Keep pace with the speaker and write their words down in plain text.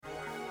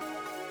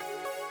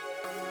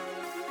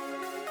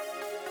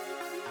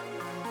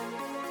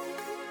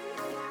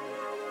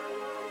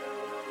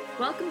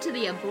Welcome to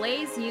the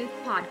Ablaze Youth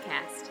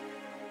Podcast.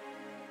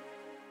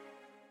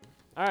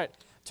 All right,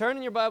 turn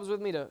in your Bibles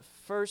with me to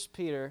 1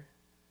 Peter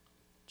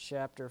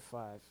chapter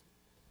 5.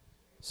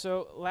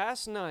 So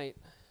last night,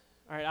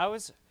 all right, I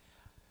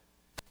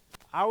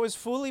was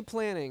fully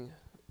planning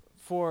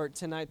for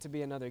tonight to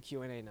be another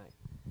Q&A night.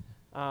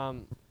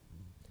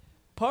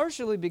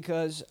 Partially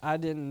because I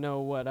didn't know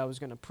what I was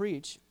going to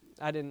preach.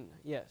 I thought you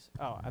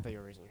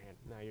were raising your hand.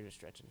 No, you're just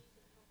stretching.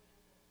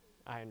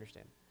 I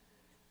understand.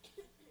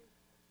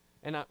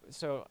 And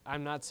so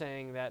I'm not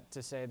saying that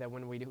to say that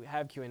when we do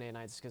have Q&A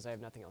nights, it's because I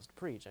have nothing else to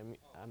preach. I'm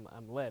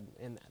led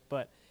in that.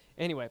 But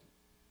anyway,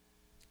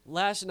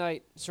 last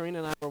night, Serena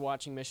and I were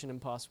watching Mission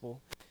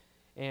Impossible,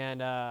 and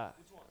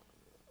which one?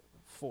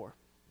 4.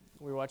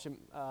 We were watching.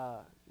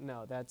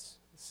 No, that's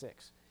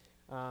 6.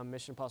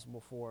 Mission Impossible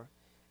 4,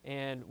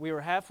 and we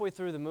were halfway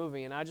through the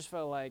movie, and I just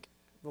felt like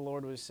the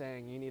Lord was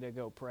saying, "You need to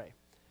go pray."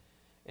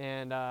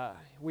 And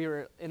we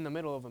were in the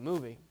middle of a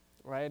movie,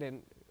 right?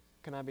 And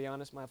can I be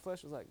honest? My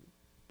flesh was like,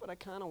 but I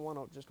kind of want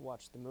to just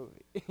watch the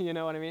movie. You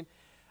know what I mean?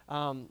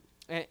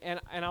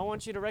 And I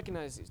want you to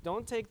recognize these.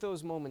 Don't take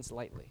those moments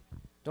lightly.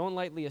 Don't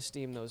lightly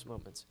esteem those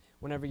moments.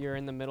 Whenever you're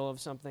in the middle of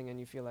something and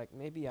you feel like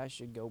maybe I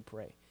should go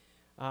pray.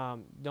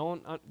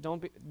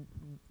 Don't be.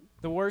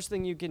 The worst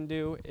thing you can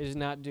do is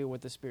not do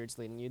what the Spirit's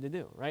leading you to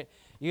do, right?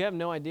 You have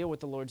no idea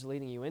what the Lord's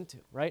leading you into,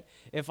 right?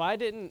 If I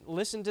didn't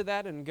listen to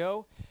that and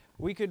go,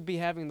 we could be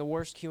having the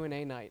worst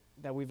Q&A night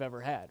that we've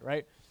ever had,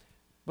 right?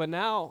 But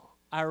now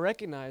I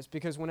recognize,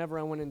 because whenever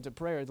I went into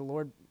prayer, the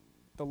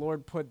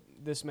Lord put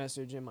this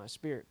message in my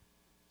spirit.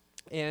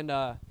 And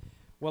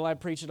will I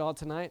preach it all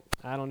tonight?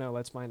 I don't know.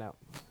 Let's find out.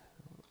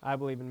 I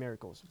believe in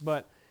miracles.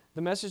 But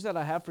the message that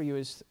I have for you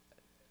is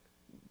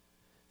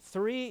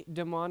 3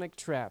 demonic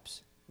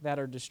traps that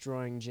are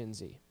destroying Gen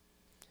Z.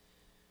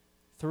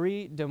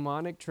 3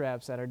 demonic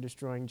traps that are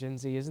destroying Gen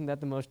Z. Isn't that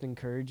the most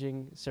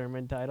encouraging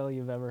sermon title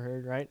you've ever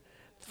heard, right?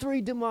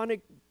 3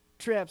 demonic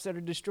traps that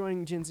are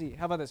destroying Gen Z.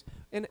 How about this?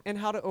 And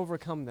how to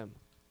overcome them.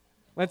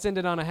 Let's end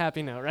it on a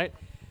happy note, right?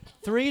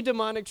 3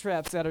 demonic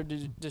traps that are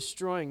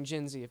destroying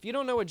Gen Z. If you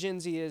don't know what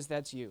Gen Z is,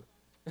 that's you.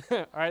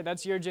 All right,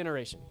 that's your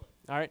generation.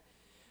 All right.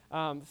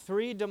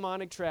 3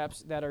 demonic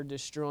traps that are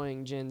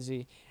destroying Gen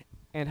Z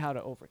and how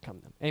to overcome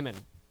them. Amen.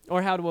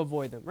 Or how to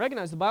avoid them.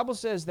 Recognize the Bible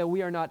says that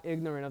we are not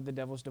ignorant of the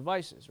devil's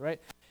devices, right?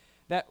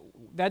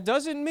 That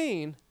doesn't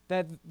mean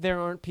that there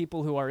aren't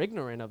people who are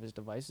ignorant of his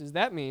devices.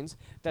 That means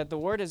that the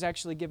Word has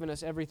actually given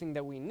us everything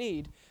that we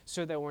need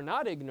so that we're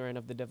not ignorant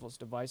of the devil's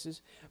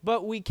devices,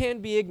 but we can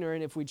be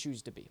ignorant if we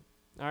choose to be,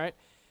 all right?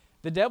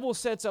 The devil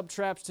sets up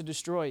traps to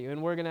destroy you,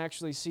 and we're going to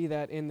actually see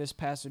that in this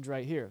passage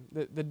right here.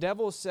 The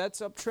devil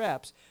sets up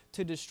traps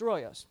to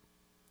destroy us,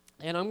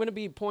 and I'm going to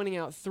be pointing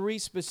out 3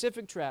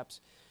 specific traps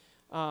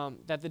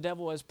that the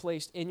devil has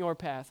placed in your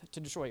path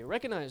to destroy you.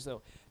 Recognize,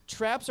 though,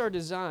 traps are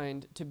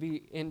designed to be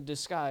in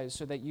disguise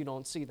so that you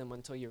don't see them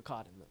until you're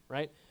caught in them,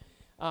 right?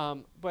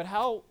 But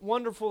how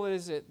wonderful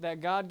is it that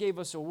God gave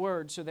us a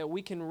word so that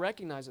we can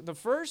recognize it?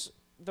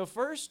 The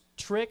first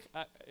trick,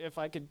 if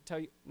I could tell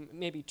you,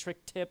 maybe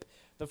trick tip,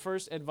 the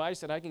first advice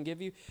that I can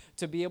give you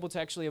to be able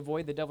to actually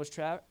avoid the devil's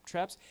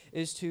traps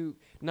is to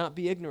not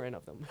be ignorant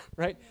of them,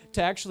 right?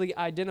 To actually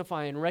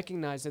identify and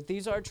recognize that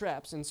these are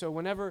traps. And so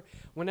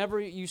whenever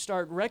you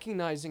start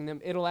recognizing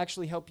them, it'll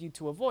actually help you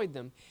to avoid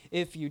them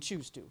if you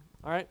choose to,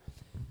 all right?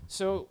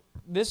 So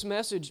this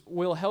message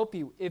will help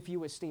you if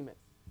you esteem it.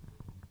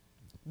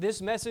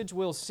 This message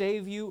will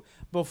save you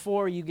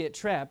before you get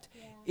trapped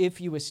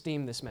if you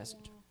esteem this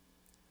message.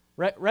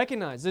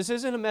 Recognize, this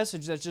isn't a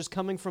message that's just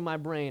coming from my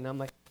brain. I'm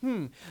like,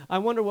 I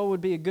wonder what would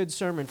be a good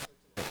sermon,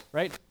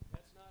 right?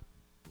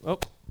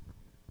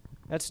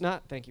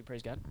 Thank you,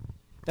 praise God.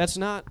 That's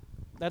not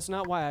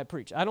why I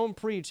preach. I don't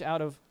preach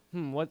out of,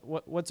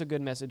 what's a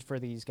good message for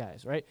these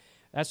guys, right?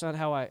 That's not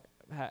how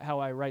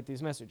I write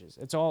these messages.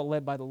 It's all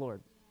led by the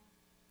Lord.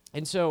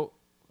 And so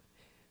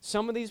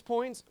some of these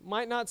points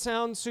might not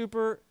sound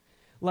super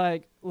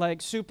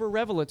super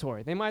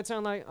revelatory. They might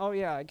sound like, oh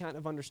yeah, I kind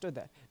of understood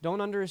that. Don't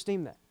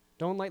underesteem that.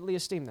 Don't lightly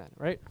esteem that,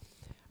 right?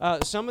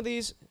 Some of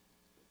these,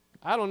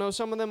 I don't know,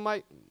 some of them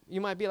you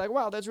might be like,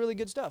 wow, that's really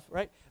good stuff,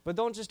 right? But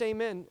don't just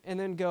amen and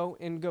then go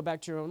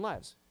back to your own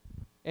lives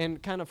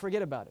and kind of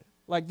forget about it.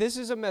 Like, this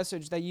is a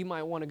message that you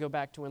might want to go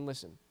back to and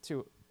listen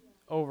to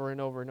over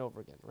and over and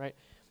over again, right?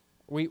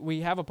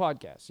 We have a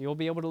podcast. You'll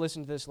be able to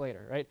listen to this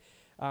later, right?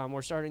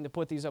 We're starting to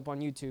put these up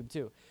on YouTube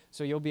too,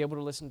 so you'll be able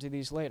to listen to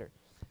these later.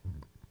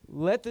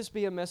 Let this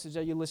be a message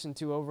that you listen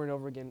to over and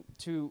over again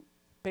to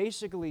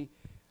basically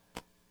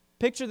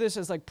picture this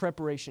as like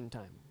preparation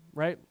time,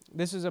 right?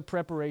 This is a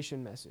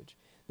preparation message.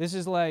 This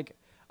is like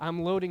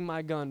I'm loading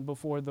my gun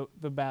before the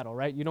battle,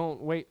 right? You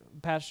don't wait.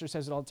 Pastor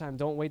says it all the time.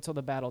 Don't wait till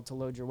the battle to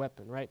load your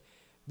weapon, right?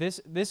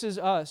 This is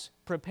us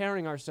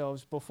preparing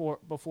ourselves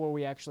before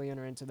we actually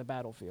enter into the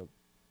battlefield.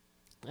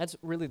 That's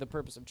really the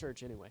purpose of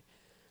church anyway.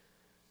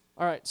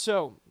 All right,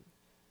 so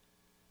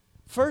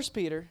 1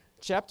 Peter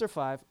chapter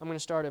 5, I'm going to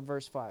start at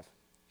verse 5.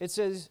 It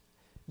says,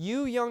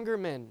 you younger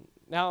men.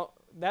 Now,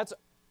 that's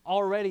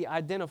already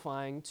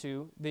identifying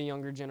to the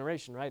younger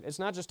generation, right? It's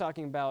not just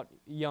talking about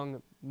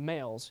young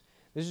males.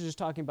 This is just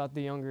talking about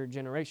the younger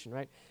generation,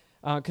 right?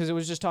 Because it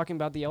was just talking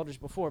about the elders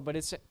before. But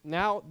it's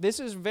now, this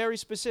is very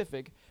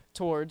specific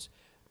towards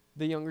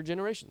the younger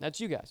generation. That's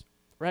you guys,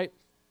 right?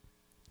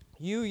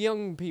 You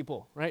young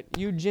people, right?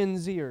 You Gen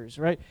Zers,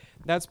 right?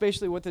 That's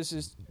basically what this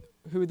is,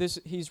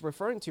 he's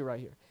referring to right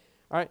here.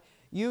 All right?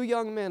 You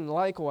young men,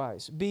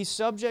 likewise, be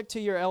subject to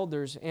your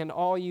elders in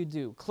all you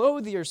do.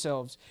 Clothe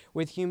yourselves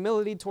with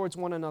humility towards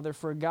one another,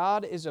 for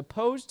God is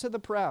opposed to the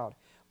proud,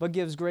 but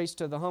gives grace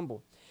to the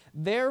humble.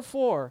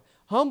 Therefore,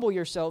 humble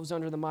yourselves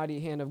under the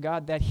mighty hand of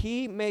God, that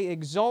he may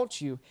exalt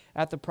you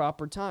at the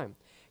proper time,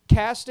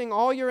 casting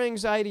all your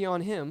anxiety on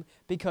him,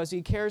 because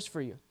he cares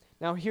for you.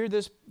 Now hear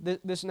this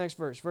next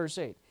verse, verse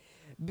 8.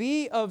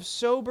 Be of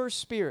sober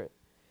spirit.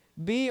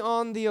 Be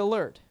on the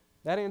alert.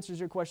 That answers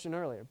your question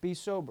earlier. Be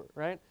sober,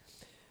 right?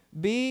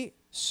 Be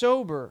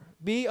sober.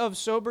 Be of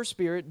sober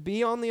spirit.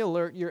 Be on the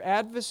alert. Your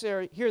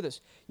adversary, hear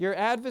this, your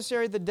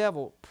adversary, the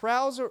devil,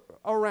 prowls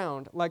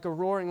around like a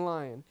roaring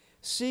lion,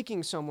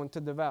 seeking someone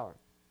to devour.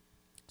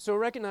 So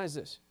recognize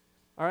this,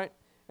 all right?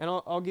 And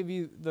I'll give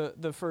you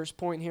the first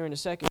point here in a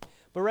second.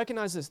 But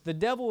recognize this. The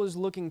devil is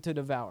looking to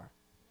devour.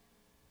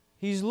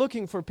 He's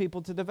looking for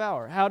people to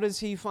devour. How does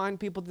he find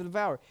people to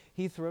devour?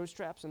 He throws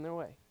traps in their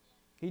way.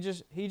 He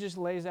just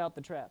lays out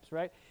the traps,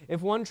 right?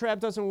 If one trap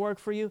doesn't work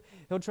for you,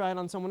 he'll try it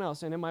on someone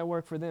else, and it might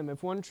work for them.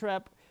 If one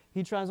trap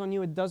he tries on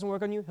you, it doesn't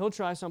work on you, he'll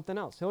try something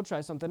else. He'll try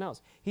something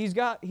else. He's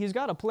got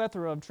a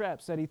plethora of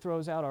traps that he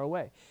throws out our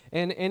way.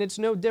 And it's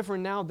no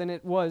different now than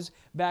it was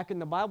back in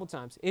the Bible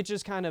times. It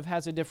just kind of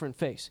has a different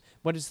face,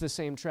 but it's the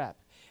same trap.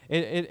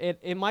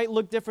 It might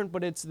look different,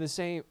 but it's the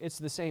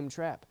same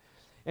trap.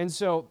 And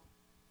so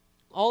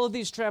all of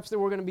these traps that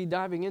we're going to be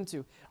diving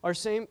into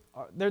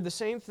they're the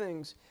same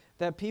things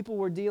that people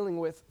were dealing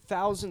with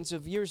thousands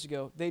of years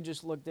ago. They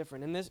just look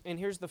different. And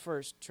here's the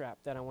first trap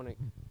that I want to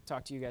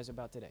talk to you guys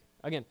about today.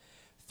 Again,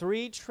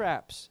 3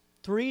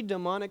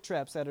 demonic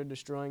traps that are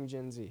destroying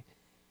Gen Z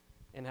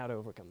and how to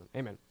overcome them.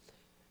 Amen.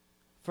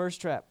 First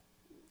trap.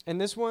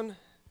 And this one,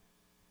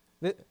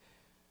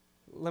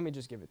 let me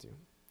just give it to you.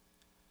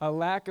 A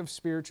lack of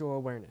spiritual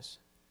awareness.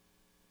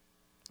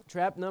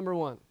 Trap number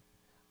 1,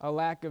 a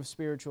lack of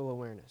spiritual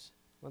awareness.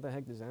 What the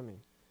heck does that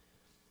mean?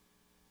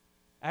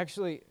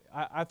 Actually,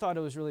 I thought it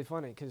was really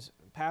funny because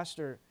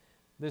Pastor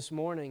this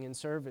morning in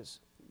service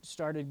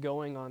started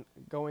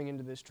going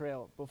into this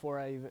trail before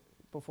I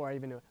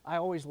even knew it. I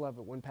always love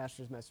it when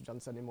Pastor's message on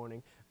Sunday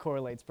morning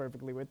correlates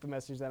perfectly with the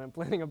message that I'm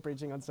planning on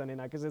preaching on Sunday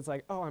night, because it's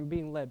like, oh, I'm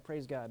being led.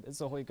 Praise God. It's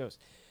the Holy Ghost.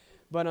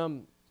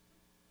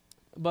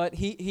 But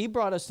he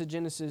brought us to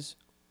Genesis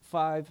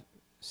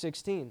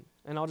 5:16,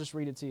 and I'll just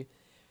read it to you.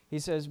 He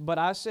says, "But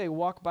I say,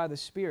 walk by the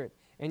Spirit,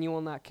 and you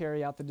will not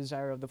carry out the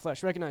desire of the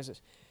flesh." Recognize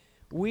this.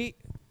 We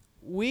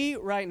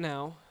right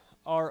now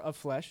are of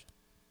flesh,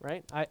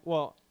 right?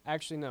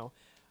 Actually, no.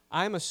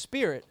 I'm a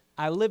spirit.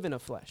 I live in a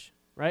flesh,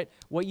 right?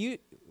 What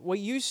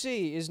you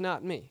see is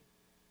not me.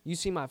 You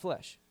see my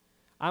flesh.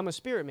 I'm a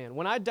spirit man.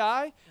 When I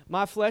die,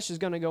 my flesh is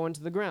going to go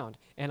into the ground,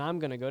 and I'm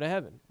going to go to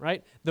heaven,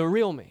 right? The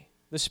real me,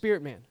 the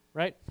spirit man,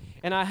 right?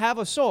 And I have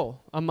a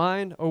soul, a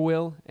mind, a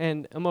will,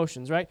 and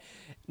emotions, right?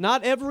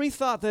 Not every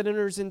thought that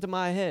enters into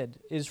my head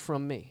is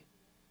from me.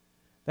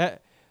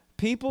 That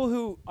people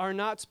who are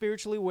not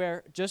spiritually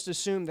aware just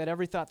assume that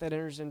every thought that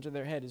enters into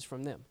their head is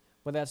from them,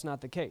 but that's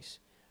not the case.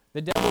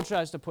 The devil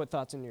tries to put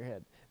thoughts in your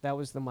head. That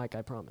was the mic,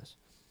 I promise.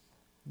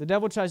 The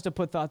devil tries to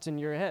put thoughts in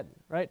your head,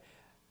 right?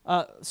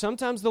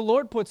 Sometimes the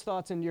Lord puts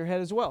thoughts into your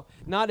head as well.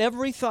 Not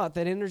every thought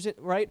that enters it,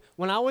 right?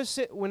 When I was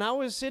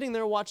sitting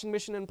there watching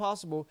Mission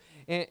Impossible,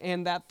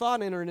 and that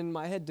thought entered in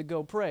my head to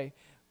go pray,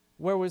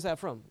 where was that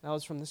from? That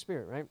was from the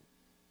Spirit, right?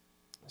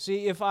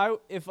 See, if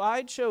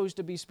I chose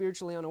to be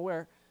spiritually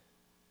unaware,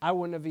 I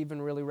wouldn't have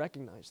even really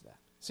recognized that.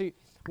 See,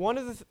 one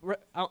of the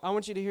I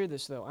want you to hear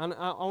this, though.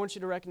 I want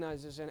you to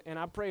recognize this, and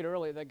I prayed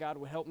earlier that God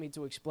would help me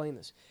to explain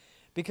this.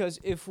 Because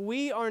if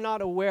we are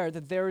not aware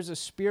that there is a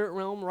spirit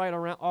realm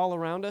all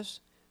around us,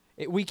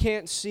 we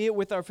can't see it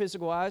with our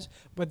physical eyes,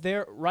 but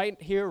there,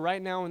 right here,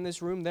 right now in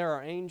this room, there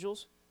are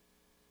angels,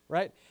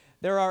 right?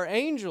 There are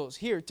angels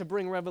here to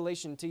bring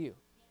revelation to you.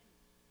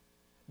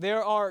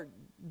 There are,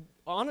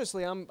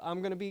 honestly, I'm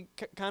going to be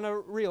kind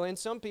of real, and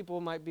some people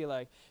might be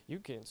like, you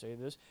can't say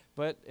this,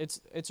 but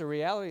it's a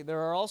reality. There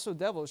are also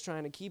devils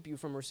trying to keep you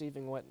from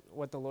receiving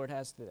what the Lord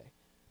has today.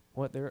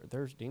 What,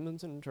 there's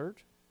demons in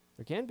church?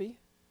 There can be.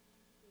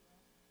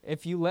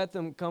 If you let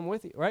them come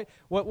with you, right?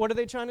 What are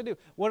they trying to do?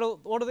 What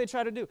do they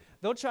try to do?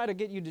 They'll try to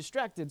get you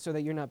distracted so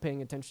that you're not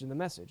paying attention to the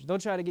message. They'll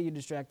try to get you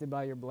distracted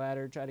by your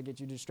bladder, try to get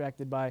you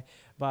distracted by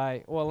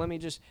well, let me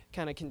just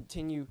kind of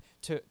continue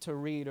to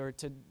read or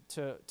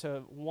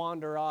to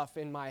wander off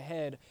in my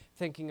head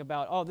thinking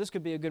about, oh, this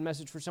could be a good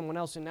message for someone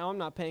else, and now I'm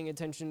not paying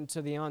attention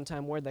to the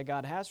on-time word that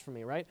God has for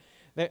me, right?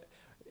 That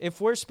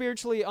if we're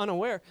spiritually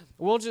unaware,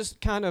 we'll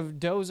just kind of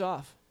doze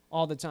off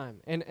all the time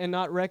and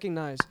not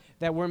recognize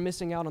that we're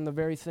missing out on the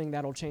very thing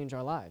that'll change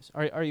our lives.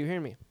 Are you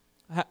hearing me?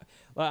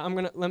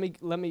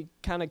 Let me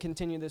kind of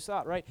continue this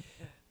thought, right?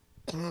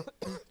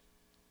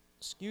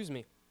 Excuse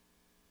me.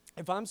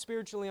 If I'm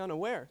spiritually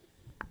unaware,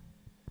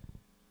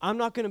 I'm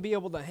not going to be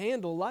able to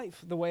handle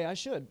life the way I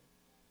should,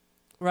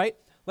 right?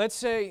 Let's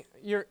say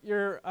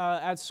you're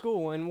at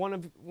school and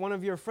one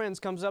of your friends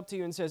comes up to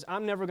you and says,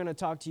 "I'm never going to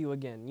talk to you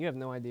again." You have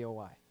no idea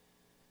why.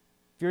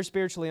 If you're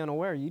spiritually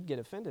unaware, you'd get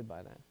offended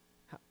by that.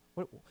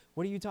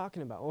 What are you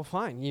talking about? Well,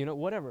 fine,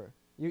 whatever.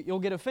 You'll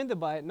get offended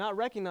by it, not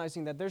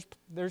recognizing that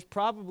there's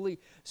probably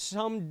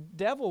some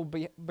devil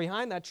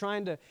behind that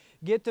trying to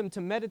get them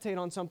to meditate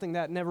on something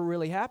that never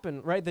really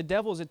happened, right? The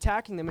devil's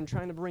attacking them and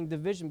trying to bring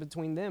division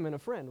between them and a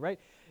friend, right?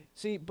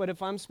 See, but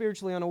if I'm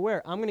spiritually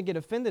unaware, I'm going to get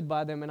offended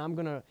by them, and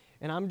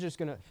I'm just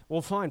going to,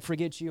 well, fine,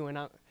 forget you.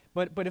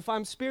 But if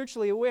I'm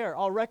spiritually aware,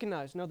 I'll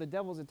recognize, no, the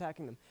devil's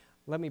attacking them.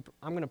 I'm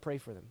going to pray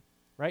for them,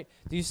 right?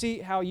 Do you see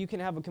how you can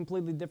have a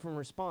completely different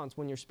response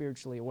when you're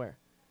spiritually aware?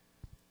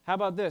 How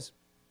about this?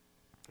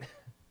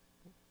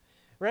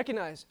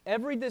 Recognize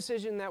every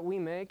decision that we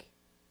make,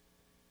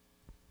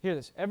 hear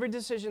this, every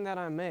decision that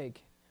I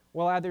make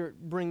will either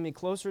bring me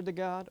closer to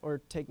God or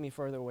take me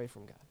further away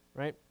from God,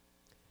 right?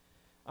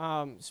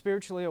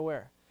 Spiritually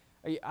aware.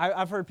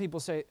 I've heard people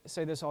say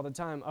this all the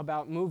time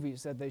about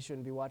movies that they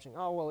shouldn't be watching.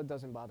 Oh, well, it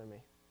doesn't bother me.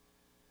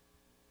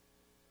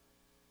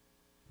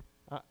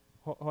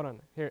 Hold on.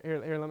 Here,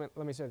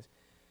 let me say this.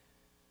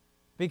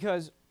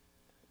 Because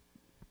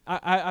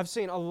I've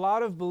seen a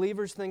lot of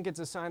believers think it's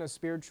a sign of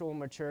spiritual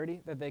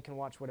maturity that they can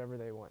watch whatever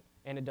they want,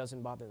 and it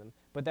doesn't bother them.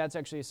 But that's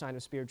actually a sign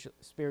of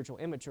spiritual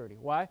immaturity.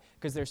 Why?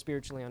 Because they're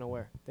spiritually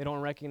unaware. They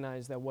don't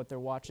recognize that what they're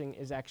watching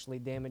is actually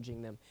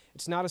damaging them.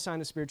 It's not a sign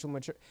of spiritual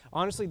maturity.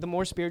 Honestly, the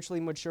more spiritually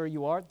mature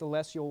you are, the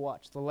less you'll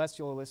watch, the less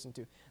you'll listen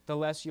to, the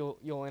less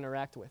you'll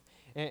interact with.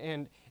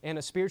 And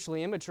a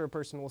spiritually immature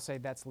person will say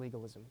that's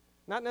legalism.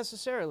 Not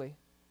necessarily.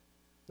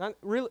 Not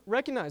really.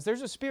 Recognize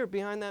there's a spirit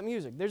behind that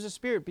music. There's a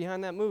spirit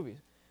behind that movie.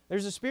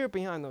 There's a spirit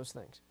behind those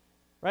things,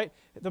 right?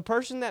 The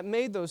person that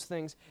made those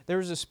things,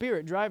 there's a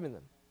spirit driving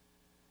them.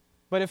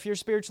 But if you're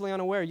spiritually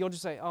unaware, you'll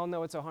just say, oh,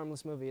 no, it's a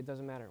harmless movie. It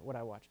doesn't matter what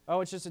I watch. Oh,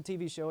 it's just a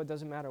TV show. It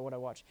doesn't matter what I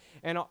watch.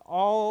 And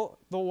all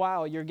the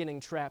while, you're getting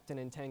trapped and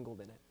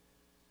entangled in it.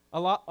 A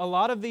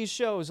lot of these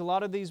shows, a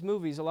lot of these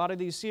movies, a lot of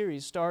these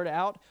series start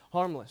out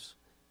harmless.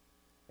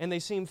 And they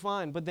seem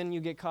fine, but then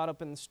you get caught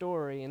up in the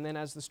story, and then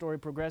as the story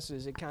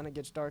progresses, it kind of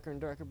gets darker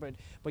and darker, but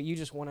you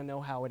just want to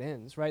know how it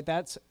ends, right?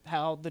 That's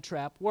how the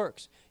trap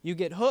works. You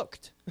get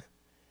hooked.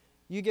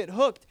 You get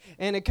hooked,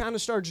 and it kind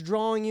of starts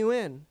drawing you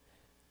in,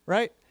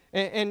 right?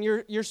 And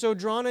you're so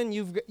drawn in,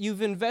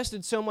 you've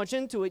invested so much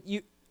into it,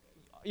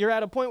 you're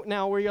at a point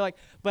now where you're like,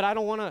 but I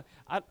don't want to,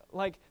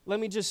 let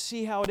me just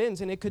see how it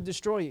ends, and it could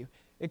destroy you.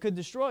 It could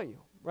destroy you,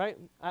 right?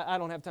 I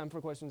don't have time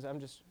for questions,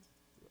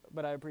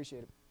 but I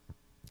appreciate it.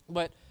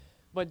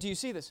 But do you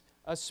see this?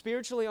 A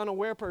spiritually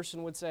unaware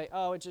person would say,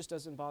 oh, it just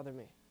doesn't bother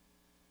me.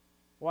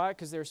 Why?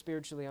 Because they're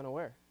spiritually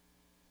unaware.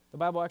 The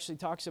Bible actually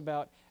talks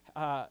about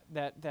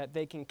that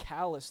they can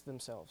callous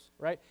themselves,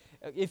 right?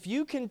 If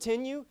you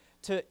continue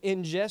to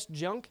ingest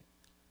junk,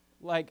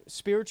 like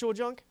spiritual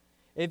junk,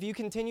 if you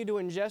continue to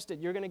ingest it,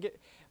 you're going to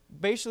get,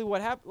 basically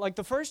what happened, like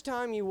the first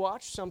time you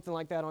watched something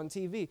like that on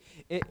TV,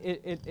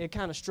 it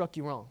kind of struck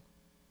you wrong,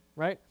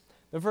 right?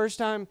 The first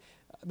time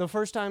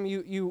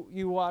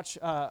you watch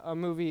a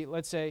movie,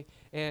 let's say,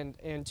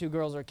 and two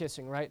girls are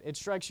kissing, right? It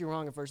strikes you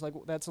wrong at first, like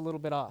that's a little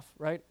bit off,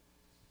 right?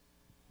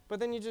 But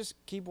then you just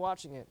keep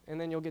watching it,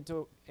 and then you'll get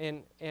to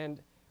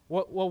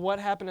what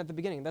happened at the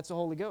beginning? That's the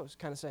Holy Ghost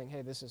kind of saying,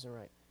 hey, this isn't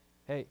right.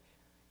 Hey,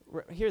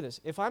 hear this.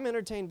 If I'm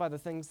entertained by the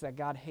things that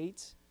God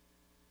hates,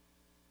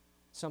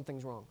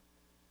 something's wrong.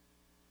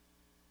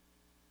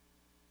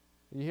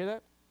 You hear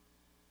that?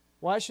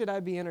 Why should I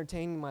be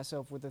entertaining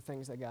myself with the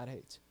things that God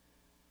hates?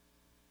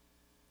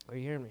 Are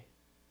you hearing me?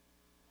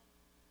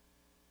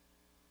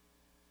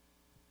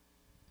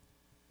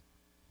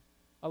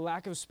 A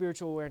lack of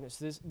spiritual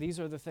awareness. These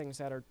are the things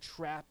that are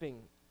trapping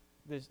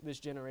this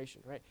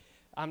generation, right?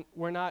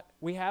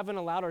 We haven't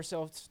allowed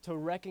ourselves to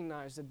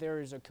recognize that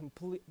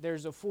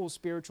there's a full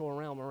spiritual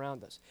realm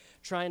around us.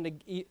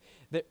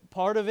 That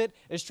part of it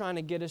is trying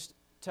to get us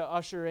to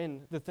usher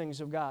in the things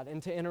of God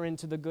and to enter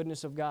into the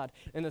goodness of God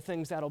and the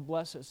things that'll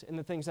bless us and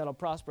the things that'll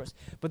prosper us.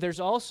 But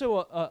there's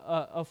also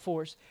a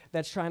force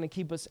that's trying to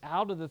keep us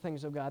out of the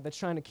things of God, that's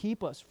trying to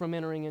keep us from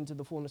entering into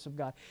the fullness of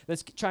God,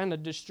 that's trying to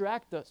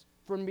distract us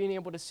from being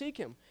able to seek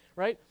Him,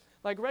 right?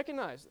 Like,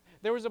 recognize,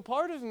 there was a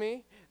part of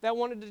me that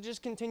wanted to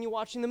just continue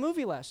watching the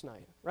movie last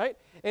night, right?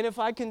 And if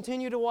I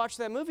continue to watch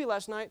that movie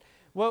last night,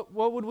 what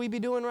would we be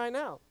doing right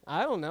now?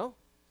 I don't know.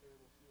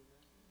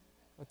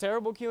 A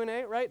terrible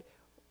Q&A, right?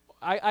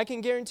 I can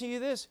guarantee you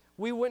this: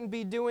 we wouldn't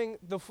be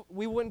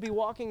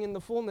walking in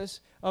the fullness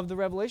of the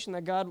revelation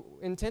that God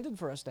intended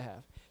for us to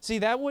have. See,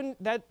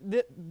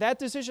 that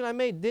decision I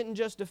made didn't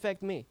just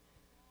affect me.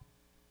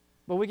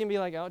 But we can be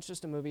like, oh, it's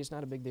just a movie; it's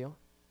not a big deal,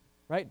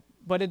 right?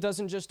 But it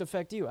doesn't just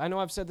affect you. I know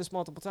I've said this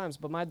multiple times,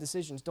 but my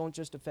decisions don't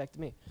just affect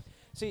me.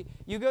 See,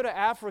 you go to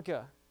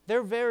Africa;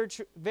 they're very,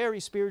 very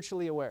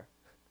spiritually aware.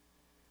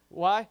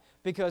 Why?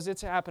 Because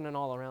it's happening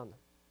all around them,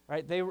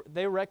 right?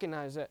 They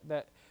recognize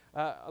that.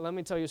 Let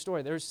me tell you a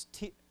story.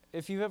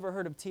 If you've ever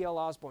heard of T.L.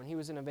 Osborne, he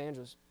was an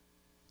evangelist,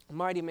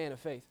 mighty man of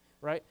faith,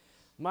 right?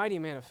 Mighty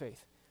man of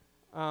faith.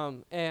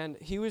 And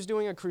he was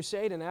doing a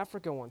crusade in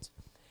Africa once.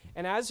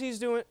 And as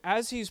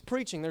he's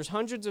preaching, there's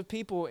hundreds of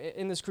people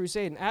in this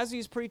crusade, and as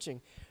he's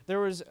preaching, there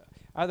was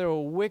either a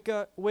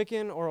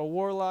Wiccan or a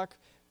warlock,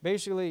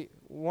 basically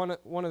one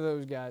of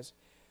those guys,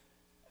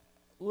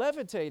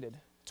 levitated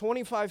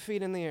 25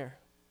 feet in the air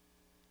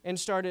and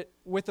started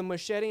with a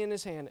machete in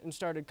his hand and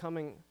started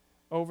coming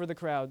over the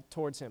crowd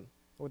towards him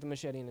with a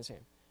machete in his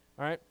hand.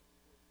 All right?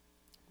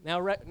 Now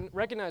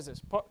recognize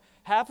this.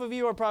 Half of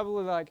you are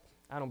probably like,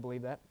 I don't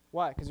believe that.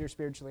 Why? Because you're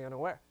spiritually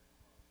unaware.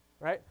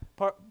 Right?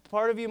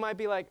 Part of you might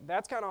be like,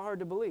 that's kind of hard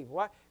to believe.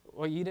 Why?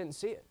 Well, you didn't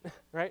see it,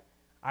 right?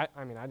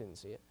 I mean, I didn't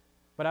see it,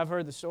 but I've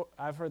heard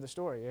the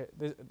story.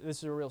 This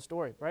is a real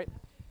story, right?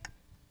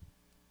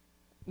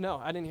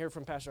 No, I didn't hear it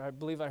from Pastor. I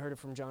believe I heard it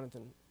from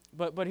Jonathan.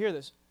 But hear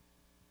this.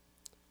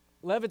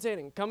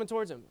 Levitating, coming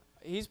towards him.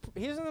 He's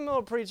in the middle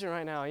of preaching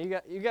right now. You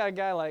got a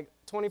guy like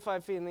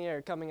 25 feet in the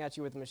air coming at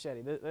you with a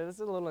machete. This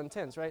is a little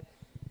intense, right?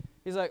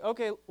 He's like,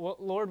 okay, well,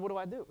 Lord, what do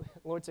I do?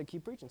 Lord said,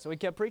 keep preaching. So he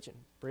kept preaching.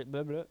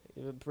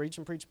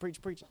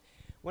 Preaching.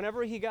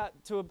 Whenever he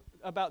got to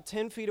about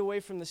 10 feet away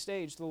from the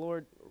stage, the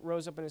Lord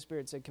rose up in his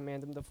spirit and said,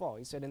 command him to fall.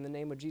 He said, in the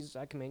name of Jesus,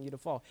 I command you to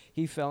fall.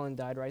 He fell and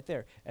died right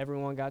there.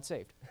 Everyone got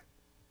saved.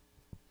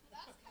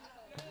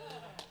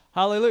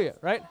 Hallelujah,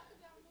 right?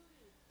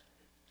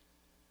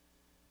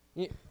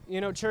 You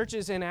know,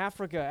 churches in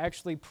Africa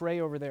actually pray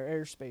over their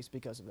airspace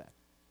because of that.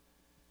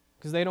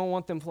 Because they don't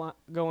want them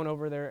going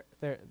over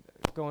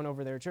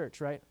their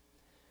church, right?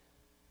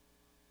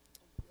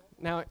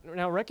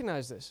 Now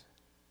recognize this.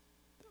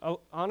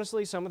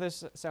 Honestly, some of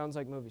this sounds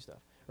like movie stuff,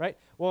 right?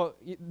 Well,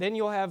 then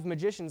you'll have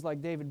magicians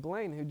like David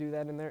Blaine who do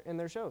that in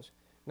their shows.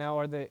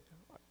 Now,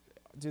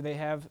 do they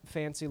have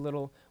fancy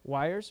little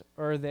wires,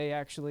 or are they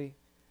actually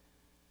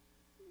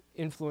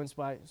influenced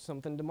by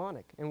something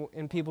demonic?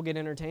 And people get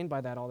entertained by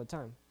that all the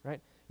time,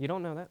 right? You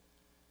don't know that.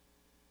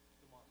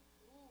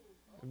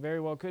 It very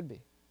well could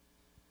be.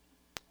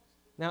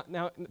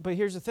 Now, but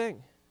here's the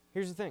thing.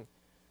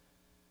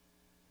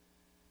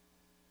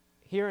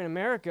 Here in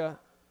America,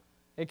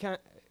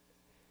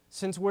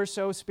 since we're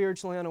so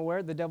spiritually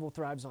unaware, the devil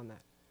thrives on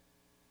that,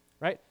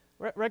 right?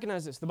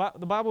 Recognize this. The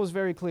Bible is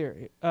very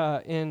clear.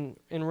 In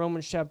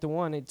Romans chapter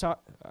 1,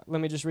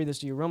 let me just read this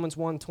to you. Romans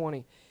 1:20.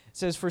 It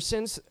says, for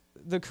since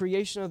the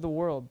creation of the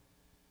world,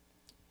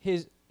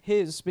 his,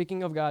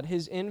 speaking of God,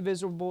 his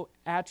invisible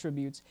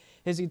attributes,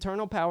 his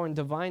eternal power and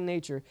divine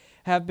nature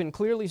have been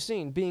clearly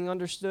seen, being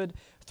understood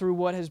through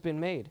what has been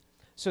made,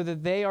 so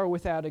that they are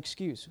without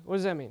excuse. What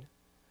does that mean?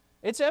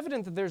 It's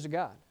evident that there's a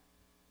God.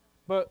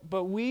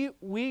 But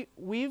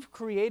we've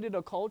created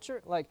a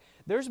culture, like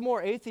there's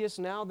more atheists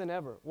now than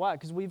ever. Why?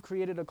 Because we've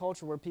created a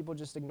culture where people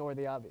just ignore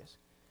the obvious.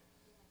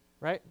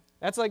 Right?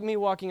 That's like me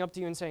walking up to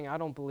you and saying, I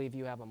don't believe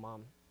you have a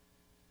mom.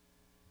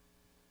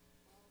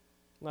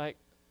 Like,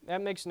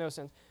 that makes no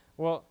sense.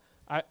 Well,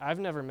 I've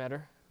never met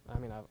her. I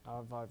mean,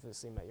 I've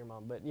obviously met your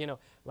mom, but,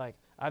 like,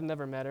 I've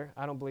never met her.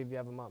 I don't believe you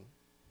have a mom.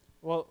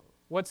 Well,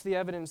 what's the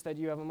evidence that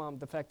you have a mom?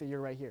 The fact that you're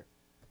right here,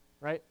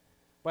 right?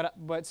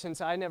 But since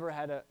I never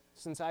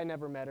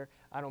met her,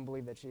 I don't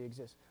believe that she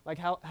exists. Like,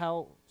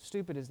 how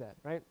stupid is that,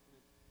 right?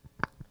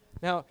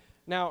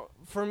 Now,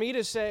 for me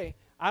to say,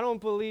 I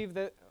don't believe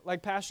that,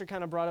 like Pastor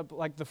kind of brought up,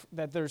 like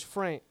that there's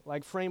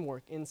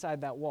framework inside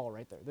that wall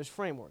right there. There's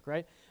framework,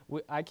 right?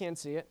 I can't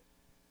see it.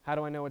 How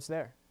do I know it's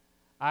there?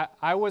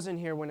 I wasn't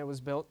here when it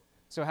was built,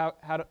 so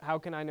how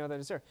can I know that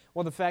it's there?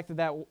 Well, the fact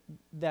that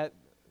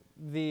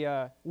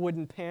the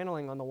wooden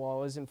paneling on the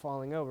wall isn't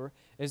falling over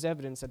is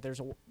evidence that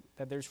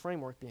there's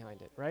framework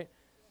behind it, right?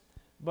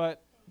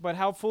 But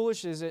how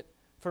foolish is it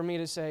for me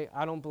to say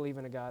I don't believe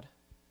in a God?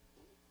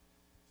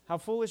 How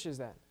foolish is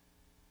that?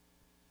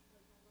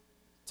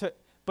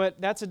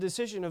 But that's a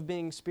decision of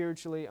being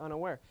spiritually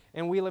unaware.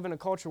 And we live in a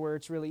culture where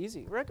it's really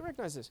easy.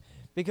 Recognize this.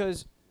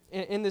 Because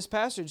in this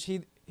passage,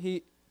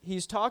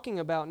 he's talking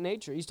about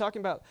nature. He's talking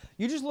about,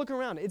 you just look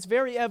around. It's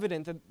very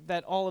evident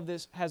that all of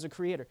this has a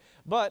creator.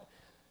 But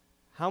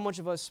how much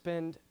of us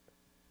spend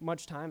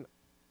much time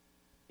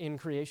in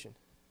creation?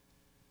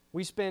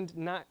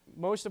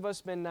 Most of us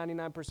spend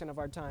 99% of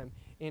our time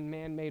in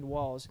man-made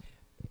walls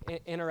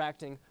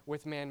interacting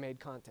with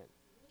man-made content.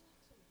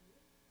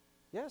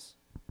 Yes.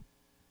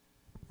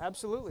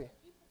 Absolutely.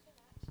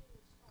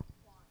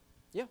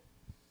 Yeah.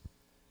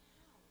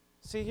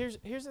 See,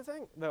 here's the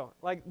thing, though.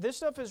 Like, this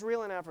stuff is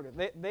real in Africa.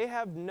 They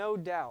have no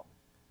doubt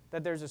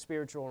that there's a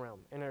spiritual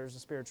realm and there's a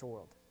spiritual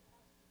world.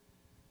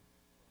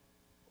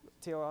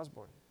 T.L.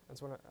 Osborne.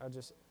 That's what I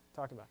just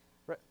talked about.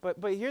 Right.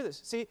 But hear this.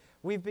 See,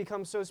 we've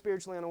become so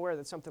spiritually unaware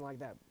that something like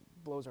that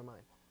blows our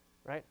mind,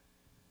 right?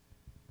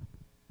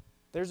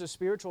 There's a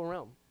spiritual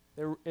realm,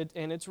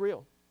 and it's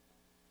real.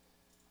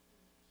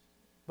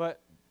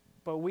 But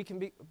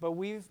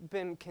we've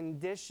been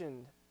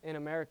conditioned in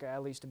America,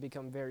 at least, to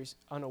become very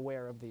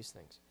unaware of these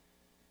things.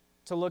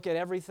 to look at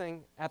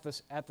everything at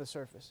the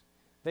surface.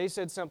 They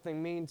said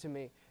something mean to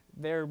me.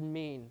 They're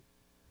mean.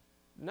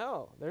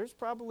 No, there's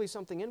probably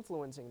something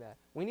influencing that.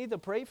 We need to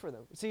pray for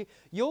them. See,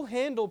 you'll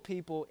handle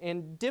people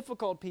and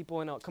difficult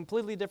people in a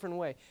completely different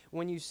way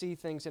when you see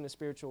things in a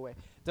spiritual way.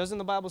 Doesn't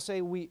the Bible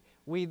say we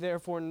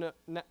therefore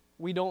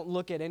we don't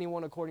look at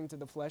anyone according to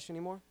the flesh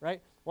anymore,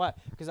 right? Why?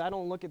 Because I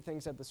don't look at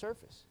things at the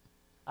surface.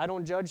 I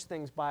don't judge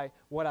things by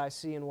what I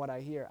see and what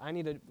I hear. I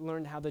need to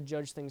learn how to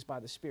judge things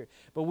by the Spirit.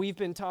 But we've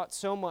been taught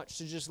so much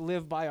to just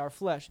live by our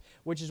flesh,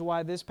 which is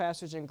why this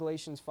passage in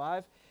Galatians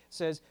 5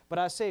 says, but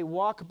I say,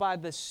 walk by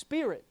the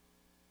Spirit,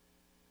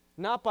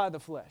 not by the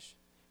flesh.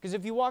 Because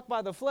if you walk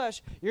by the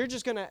flesh, you're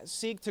just going to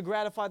seek to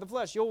gratify the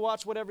flesh. You'll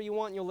watch whatever you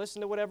want. You'll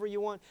listen to whatever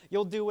you want.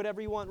 You'll do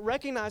whatever you want.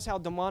 Recognize how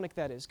demonic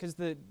that is. Because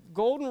the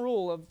golden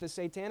rule of the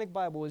Satanic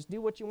Bible is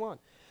do what you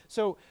want.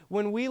 So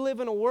when we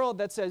live in a world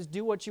that says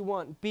do what you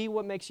want, be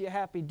what makes you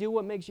happy, do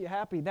what makes you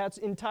happy, that's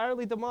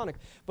entirely demonic.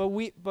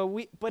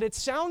 But it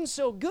sounds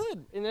so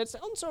good and it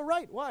sounds so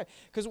right. Why?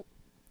 Because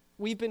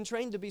we've been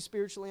trained to be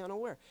spiritually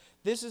unaware.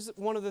 This is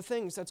one of the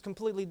things that's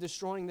completely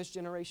destroying this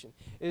generation,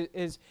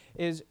 is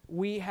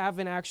we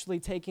haven't actually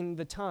taken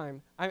the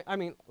time. I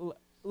mean,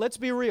 let's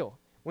be real.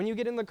 When you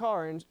get in the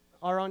car and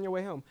are on your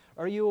way home,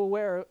 are you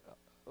aware,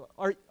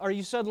 are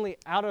you suddenly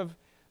out of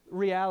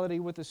reality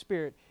with the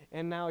Spirit,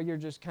 and now you're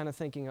just kind of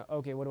thinking,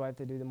 okay, what do I have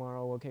to do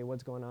tomorrow? Okay,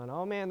 what's going on?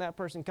 Oh man, that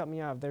person cut me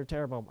off. They're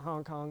terrible.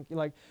 Honk, honk. You're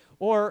like,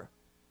 or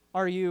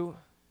are you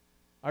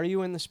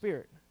in the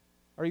Spirit?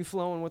 Are you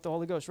flowing with the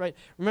Holy Ghost, right?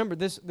 Remember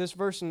this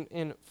verse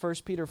in 1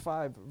 Peter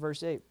 5,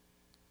 verse 8.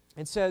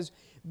 It says,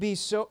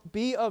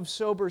 be of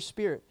sober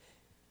spirit.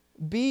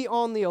 Be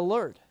on the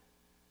alert.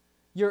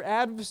 Your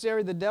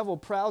adversary, the devil,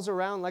 prowls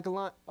around like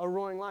a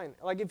roaring lion.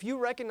 Like if you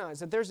recognize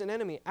that there's an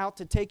enemy out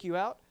to take you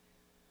out,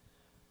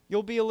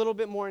 you'll be a little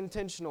bit more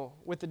intentional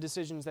with the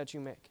decisions that you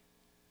make.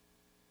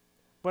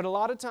 But a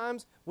lot of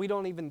times, we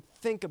don't even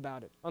think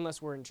about it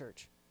unless we're in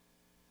church.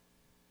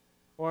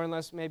 Or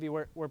unless maybe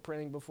we're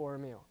praying before a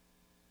meal.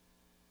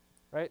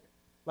 Right?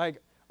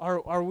 Like,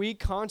 are we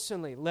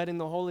constantly letting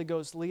the Holy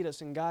Ghost lead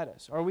us and guide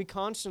us? Are we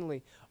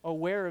constantly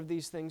aware of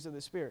these things of the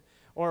Spirit?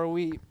 Or are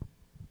we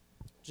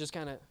just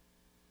kind of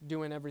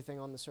doing everything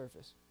on the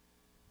surface?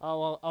 Oh,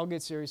 well, I'll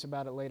get serious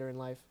about it later in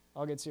life.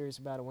 I'll get serious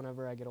about it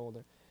whenever I get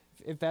older.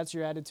 If that's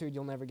your attitude,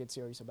 you'll never get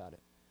serious about it.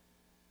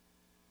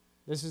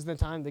 This is the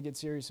time to get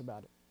serious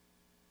about it.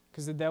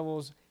 Because the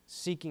devil's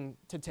seeking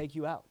to take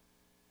you out.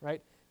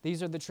 Right?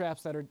 These are the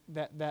traps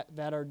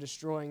that are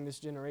destroying this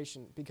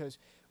generation, because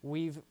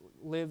we've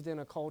lived in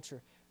a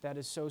culture that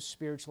is so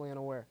spiritually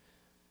unaware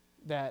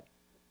that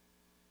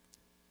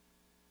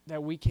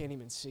we can't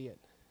even see it.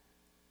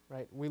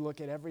 Right? We've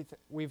looked at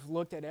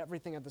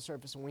everything at the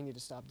surface, and we need to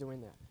stop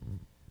doing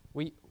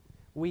that.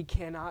 We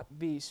cannot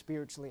be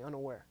spiritually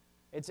unaware.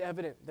 It's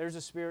evident. There's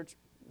a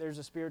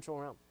spiritual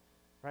realm.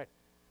 Right?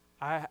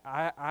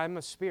 I'm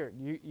a spirit.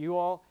 You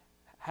all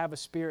have a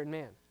spirit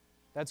man.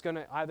 That's going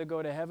to either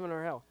go to heaven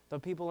or hell. The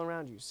people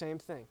around you, same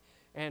thing.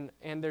 And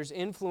there's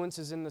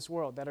influences in this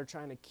world that are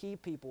trying to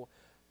keep people,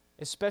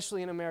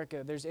 especially in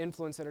America, there's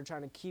influence that are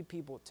trying to keep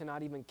people to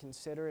not even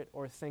consider it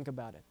or think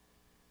about it.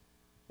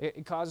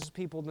 It causes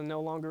people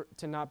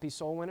to not be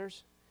soul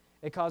winners.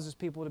 It causes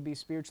people to be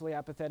spiritually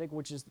apathetic,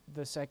 which is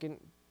the second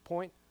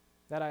point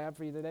that I have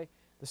for you today.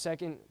 The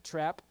second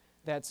trap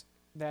that's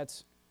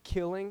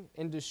killing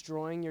and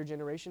destroying your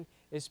generation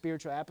is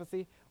spiritual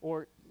apathy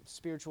or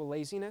spiritual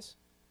laziness.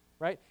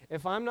 Right?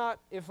 If I'm not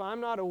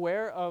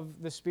aware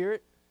of the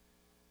Spirit,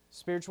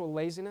 spiritual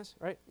laziness,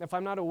 right? If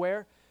I'm not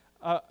aware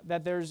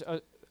that there's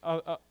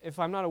if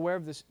I'm not aware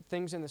of the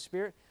things in the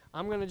Spirit,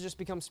 I'm going to just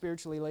become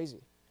spiritually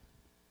lazy.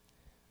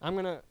 I'm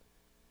going to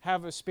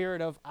have a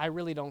spirit of I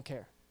really don't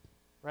care,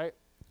 right?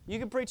 You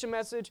can preach a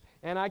message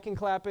and I can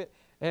clap it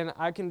and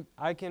I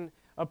can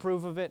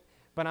approve of it,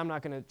 but I'm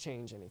not going to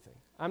change anything.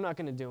 I'm not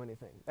going to do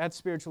anything. That's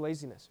spiritual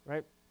laziness,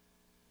 right?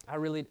 I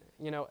really,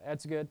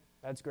 that's good.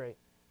 That's great.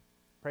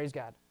 Praise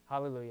God.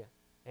 Hallelujah.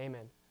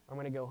 Amen. I'm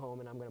going to go home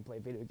and I'm going to play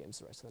video games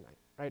the rest of the night,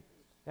 right?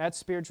 That's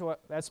spiritual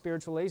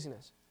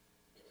laziness.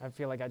 I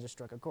feel like I just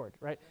struck a chord,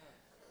 right?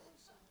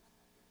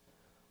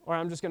 Or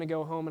I'm just going to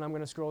go home and I'm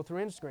going to scroll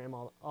through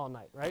Instagram all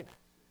night, right?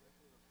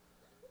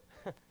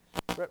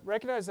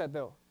 Recognize that,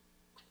 though.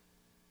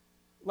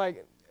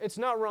 Like, it's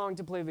not wrong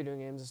to play video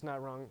games. It's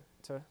not wrong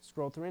to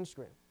scroll through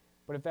Instagram.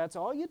 But if that's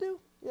all you do,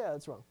 yeah,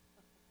 that's wrong,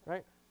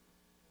 right?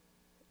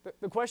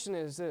 The question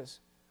is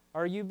this.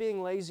 Are you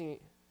being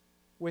lazy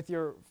with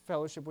your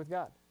fellowship with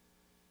God?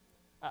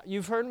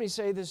 You've heard me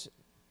say this,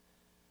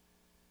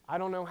 I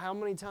don't know how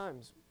many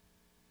times,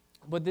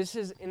 but this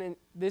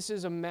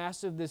is a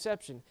massive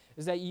deception,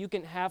 is that you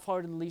can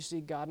half-heartedly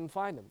seek God and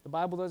find Him. The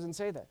Bible doesn't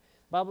say that.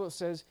 The Bible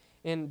says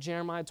in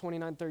Jeremiah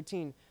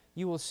 29:13,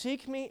 you will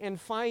seek me and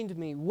find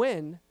me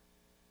when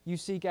you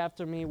seek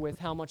after me with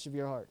how much of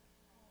your heart?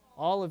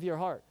 All of your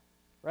heart,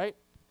 right?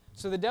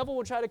 So the devil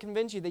will try to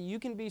convince you that you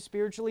can be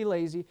spiritually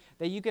lazy,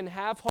 that you can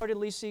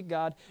half-heartedly seek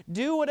God,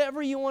 do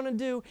whatever you want to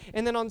do,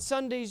 and then on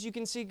Sundays you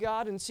can seek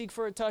God and seek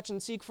for a touch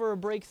and seek for a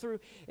breakthrough,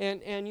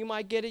 and you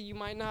might get it, you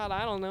might not,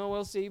 I don't know,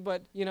 we'll see,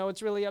 but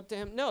it's really up to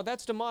him. No,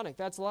 that's demonic,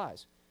 that's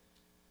lies.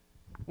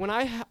 When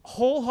I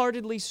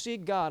wholeheartedly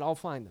seek God, I'll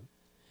find them.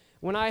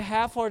 When I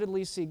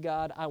half-heartedly seek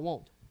God, I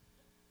won't.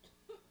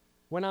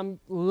 When I'm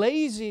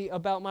lazy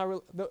about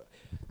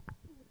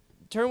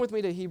turn with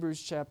me to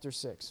Hebrews chapter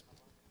 6.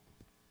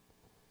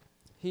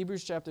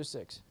 Hebrews chapter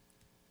 6.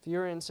 If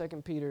you're in 2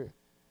 Peter,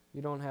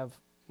 you don't have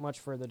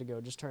much further to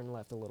go. Just turn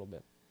left a little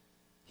bit.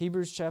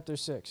 Hebrews chapter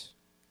 6.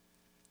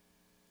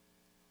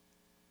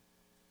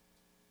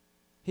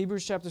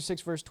 Hebrews chapter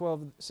 6 verse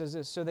 12 says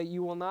this, so that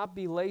you will not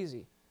be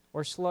lazy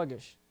or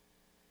sluggish,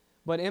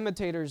 but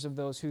imitators of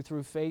those who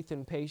through faith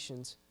and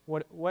patience.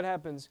 What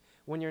happens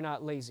when you're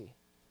not lazy?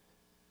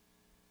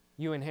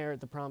 You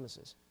inherit the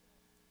promises.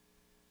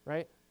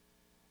 Right?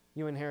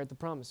 You inherit the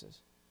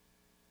promises.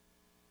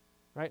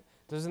 Right?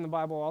 Doesn't the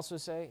Bible also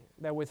say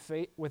that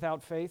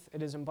without faith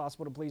it is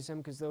impossible to please him,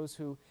 because those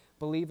who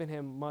believe in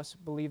him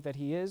must believe that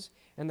he is,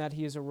 and that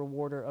he is a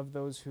rewarder of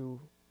those who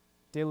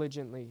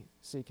diligently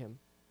seek him.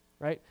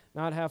 Right?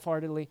 Not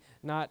half-heartedly,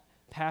 not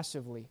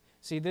passively.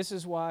 See, this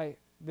is why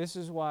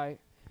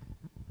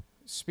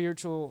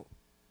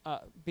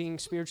being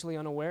spiritually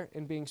unaware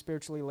and being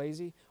spiritually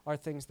lazy are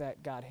things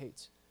that God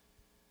hates.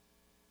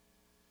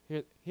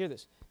 Hear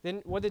this.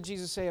 Then what did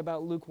Jesus say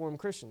about lukewarm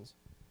Christians?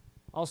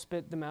 I'll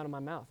spit them out of my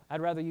mouth.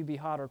 I'd rather you be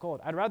hot or cold.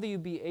 I'd rather you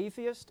be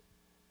atheist.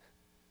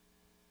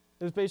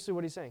 That's basically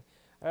what he's saying.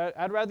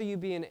 I'd rather you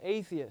be an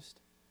atheist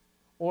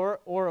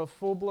or a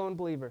full-blown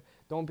believer.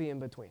 Don't be in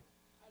between.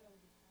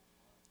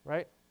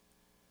 Right?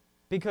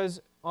 Because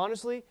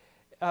honestly,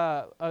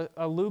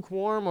 a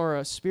lukewarm or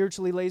a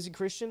spiritually lazy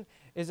Christian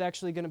is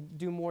actually going to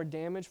do more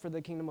damage for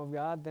the kingdom of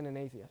God than an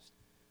atheist.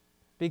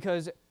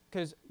 Because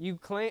you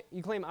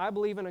claim, I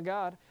believe in a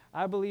God,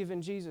 I believe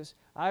in Jesus,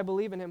 I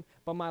believe in him,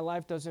 but my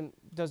life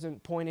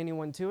doesn't point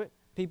anyone to it.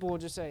 People will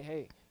just say,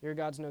 hey, your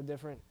God's no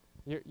different.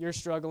 You're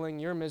struggling,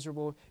 you're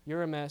miserable,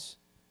 you're a mess.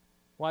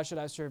 Why should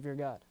I serve your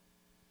God?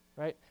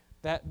 Right?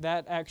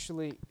 That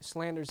actually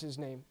slanders his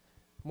name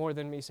more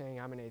than me saying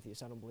I'm an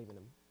atheist, I don't believe in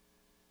him.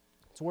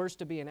 It's worse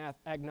to be an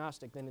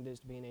agnostic than it is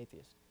to be an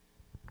atheist.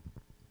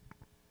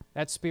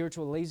 That's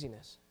spiritual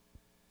laziness.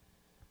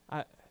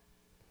 I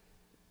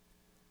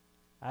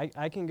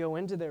can go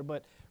into there,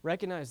 but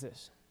recognize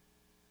this.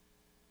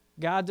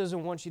 God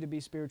doesn't want you to be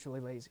spiritually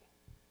lazy.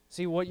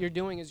 See, what you're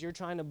doing is you're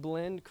trying to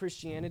blend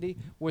Christianity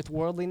with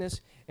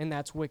worldliness, and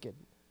that's wicked.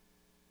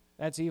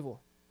 That's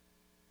evil.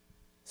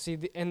 See,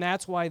 and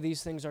that's why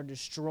these things are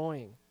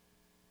destroying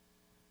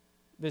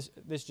this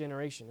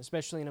generation,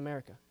 especially in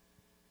America.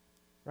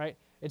 Right?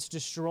 It's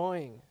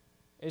destroying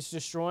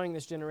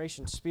this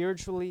generation.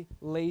 Spiritually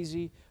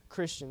lazy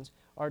Christians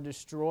are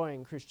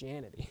destroying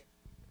Christianity.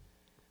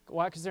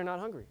 Why? Because they're not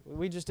hungry.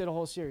 We just did a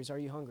whole series, Are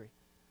You Hungry?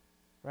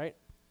 Right?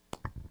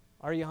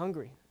 Are you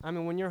hungry? I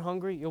mean, when you're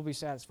hungry, you'll be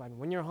satisfied.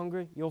 When you're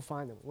hungry, you'll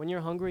find them. When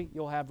you're hungry,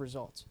 you'll have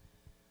results.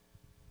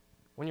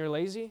 When you're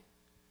lazy,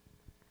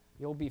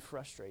 you'll be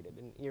frustrated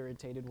and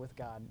irritated with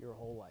God your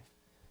whole life.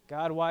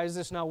 God, why is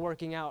this not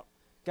working out?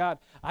 God,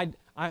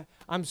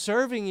 I'm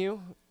serving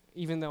you,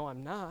 even though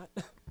I'm not.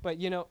 But,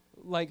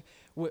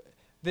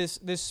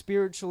 this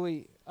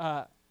spiritually...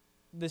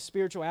 this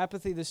spiritual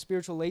apathy, this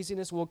spiritual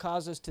laziness will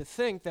cause us to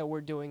think that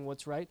we're doing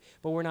what's right,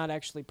 but we're not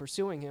actually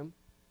pursuing him,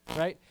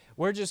 right?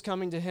 We're just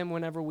coming to him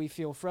whenever we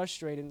feel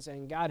frustrated and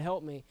saying, God,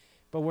 help me,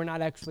 but we're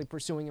not actually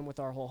pursuing him with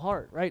our whole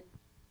heart, right?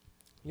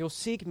 You'll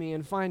seek me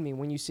and find me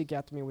when you seek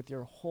after me with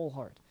your whole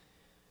heart.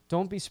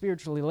 Don't be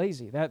spiritually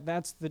lazy.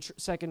 That's the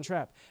second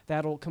trap.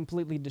 That'll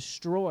completely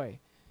destroy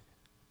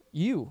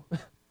you.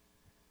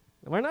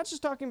 We're not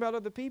just talking about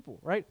other people,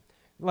 right?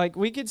 Like,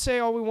 we could say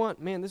all we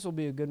want, man, this will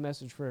be a good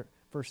message for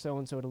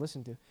so-and-so to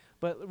listen to.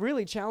 But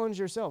really challenge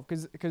yourself,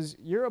 because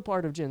you're a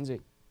part of Gen Z,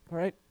 all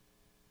right?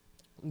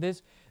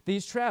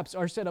 These traps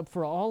are set up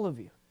for all of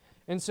you.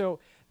 And so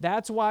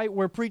that's why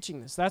we're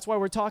preaching this. That's why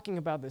we're talking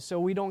about this, so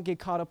we don't get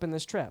caught up in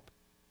this trap.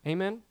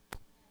 Amen?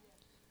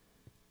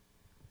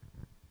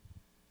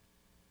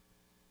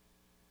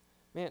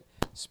 Man,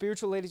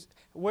 spiritual laziness.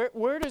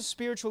 Where does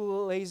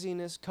spiritual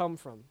laziness come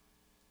from?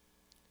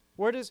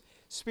 Where does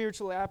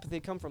spiritual apathy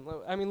come from?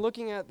 I mean,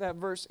 looking at that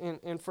verse in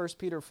 1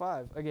 Peter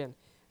 5, again,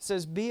 it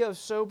says, be of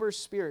sober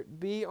spirit,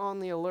 be on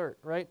the alert,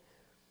 right?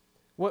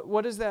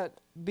 What does that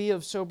be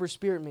of sober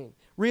spirit mean?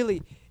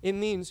 Really, it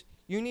means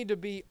you need to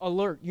be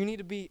alert, you need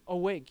to be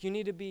awake, you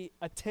need to be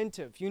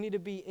attentive, you need to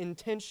be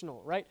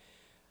intentional, right?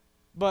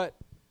 But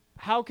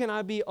how can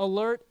I be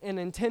alert and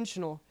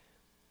intentional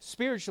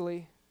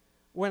spiritually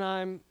when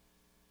I'm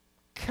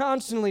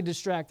constantly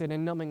distracted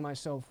and numbing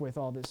myself with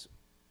all this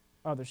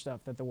other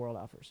stuff that the world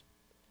offers?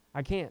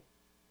 I can't,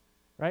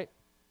 right?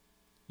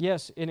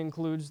 Yes, it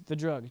includes the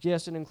drugs.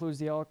 Yes, it includes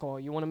the alcohol.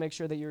 You want to make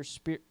sure that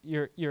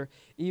you're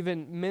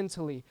even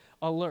mentally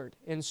alert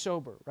and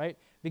sober, right?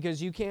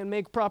 Because you can't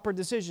make proper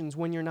decisions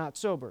when you're not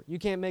sober. You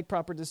can't make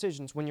proper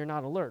decisions when you're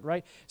not alert,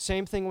 right?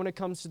 Same thing when it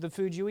comes to the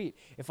food you eat.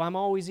 If I'm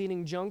always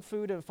eating junk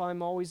food, if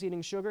I'm always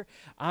eating sugar,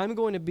 I'm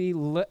going to be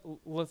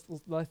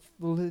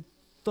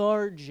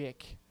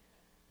lethargic.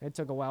 It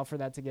took a while for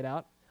that to get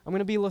out. I'm going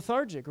to be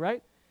lethargic,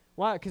 right?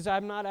 Why? Because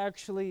I'm not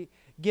actually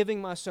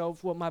giving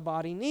myself what my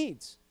body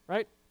needs,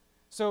 right?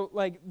 So,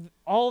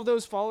 all of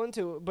those fall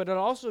into it, but it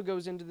also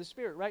goes into the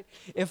spirit, right?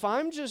 If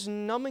I'm just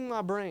numbing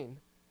my brain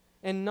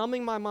and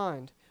numbing my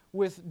mind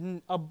with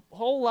a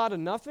whole lot of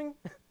nothing,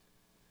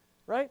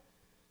 right?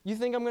 You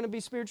think I'm going to be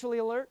spiritually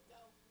alert? No.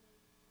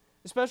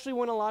 Especially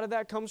when a lot of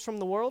that comes from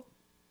the world,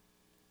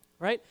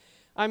 right?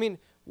 I mean,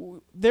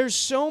 there's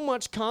so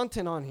much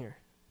content on here.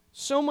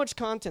 So much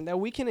content that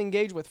we can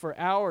engage with for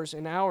hours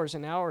and hours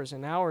and hours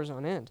and hours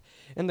on end.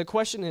 And the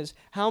question is,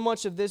 how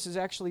much of this is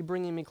actually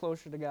bringing me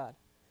closer to God?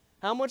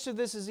 How much of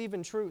this is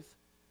even truth?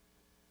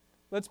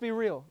 Let's be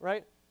real,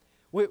 right?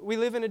 We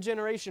live in a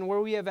generation where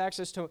we have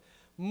access to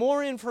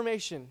more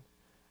information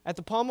at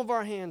the palm of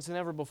our hands than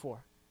ever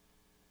before.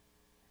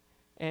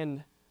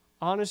 And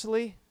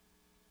honestly,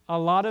 a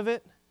lot of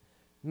it,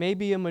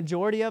 maybe a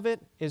majority of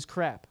it, is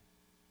crap.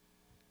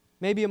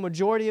 Maybe a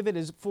majority of it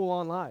is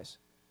full-on lies.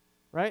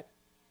 Right?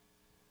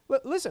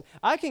 Listen,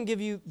 I can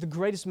give you the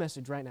greatest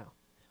message right now,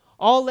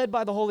 all led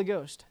by the Holy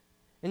Ghost.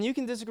 And you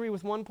can disagree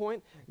with one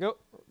point. Go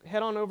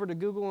head on over to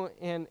Google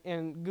and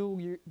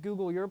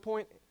Google your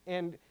point,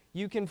 and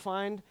you can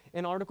find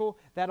an article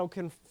that'll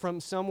from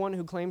someone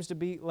who claims to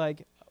be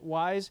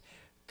wise,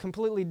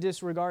 completely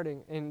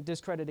disregarding and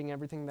discrediting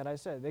everything that I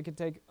said. They could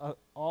take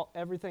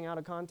everything out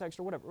of context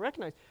or whatever.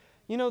 Recognize,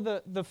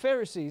 the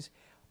Pharisees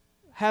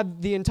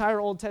had the entire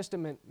Old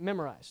Testament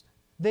memorized.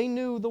 They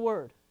knew the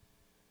Word.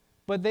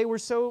 But they were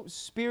so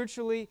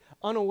spiritually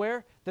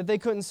unaware that they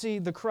couldn't see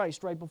the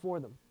Christ right before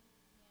them.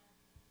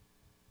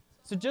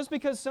 So just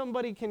because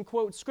somebody can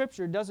quote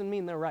Scripture doesn't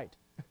mean they're right.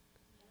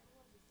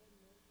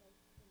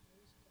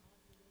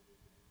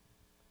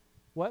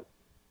 What?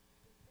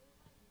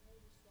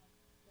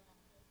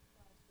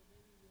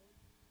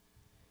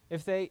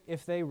 If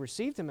they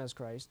received Him as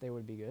Christ, they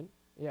would be good.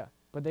 Yeah,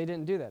 but they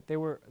didn't do that. They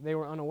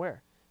were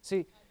unaware.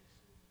 See,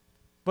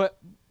 but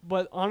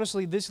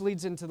honestly, this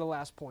leads into the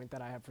last point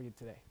that I have for you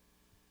today.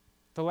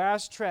 The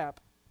last trap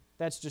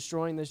that's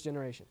destroying this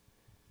generation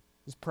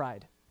is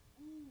pride.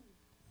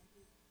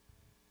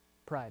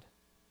 Pride.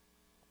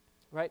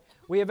 Right?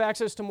 We have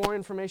access to more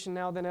information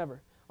now than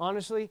ever.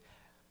 Honestly,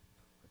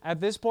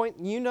 at this point,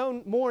 you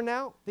know more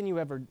now than you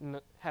ever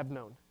have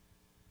known.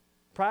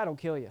 Pride will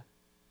kill you.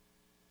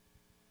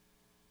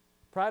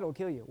 Pride will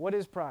kill you. What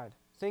is pride?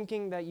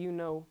 Thinking that you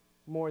know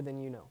more than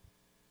you know.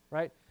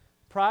 Right?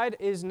 Pride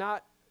is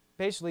not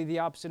basically the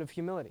opposite of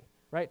humility.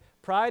 Right?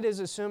 Pride is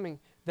assuming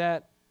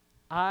that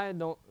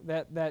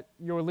that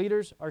your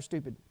leaders are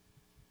stupid,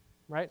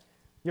 right?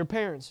 Your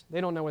parents, they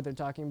don't know what they're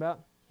talking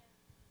about.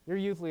 Your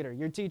youth leader,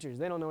 your teachers,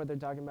 they don't know what they're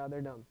talking about. They're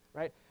dumb,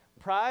 right?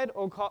 Pride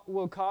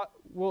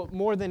will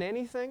more than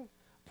anything,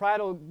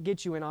 pride will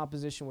get you in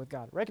opposition with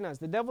God. Recognize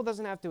the devil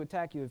doesn't have to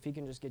attack you if he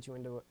can just get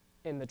you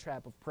in the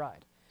trap of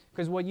pride.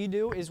 Because what you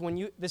do is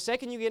the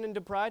second you get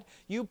into pride,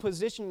 you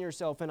position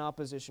yourself in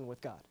opposition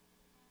with God,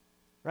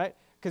 right?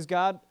 Because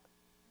God,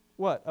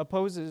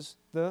 opposes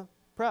the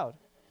proud.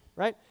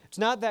 Right? It's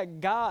not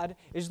that God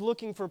is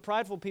looking for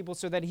prideful people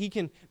so that He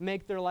can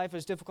make their life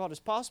as difficult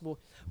as possible.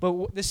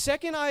 But the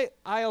second I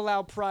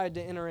allow pride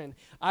to enter in,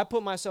 I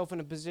put myself in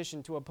a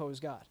position to oppose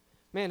God.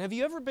 Man, have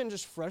you ever been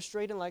just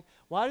frustrated?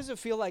 Why does it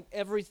feel like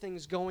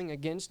everything's going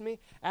against me?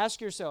 Ask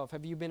yourself,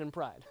 have you been in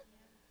pride?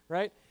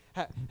 Right?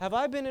 Have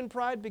I been in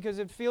pride because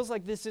it feels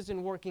like this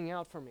isn't working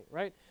out for me?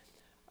 Right?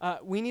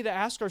 We need to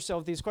ask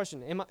ourselves these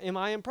questions. Am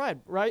I in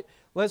pride? Right?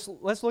 Let's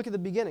look at the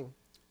beginning.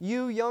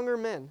 You younger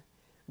men,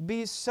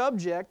 be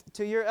subject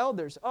to your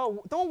elders.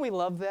 Oh, don't we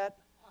love that?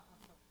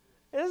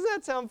 Doesn't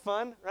that sound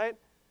fun, right?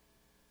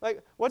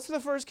 What's the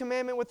first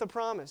commandment with the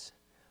promise?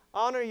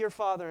 Honor your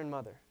father and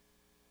mother.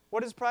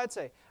 What does pride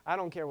say? I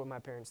don't care what my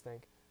parents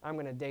think. I'm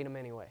going to date them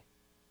anyway.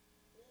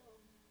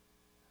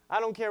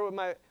 I don't care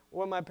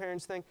what my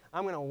parents think.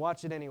 I'm going to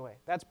watch it anyway.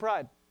 That's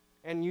pride.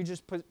 And you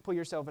just put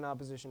yourself in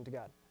opposition to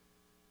God.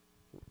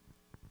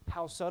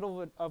 How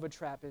subtle of a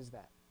trap is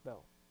that,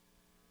 though?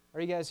 Are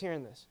you guys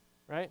hearing this,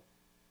 right?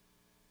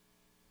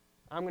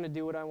 I'm going to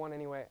do what I want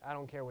anyway. I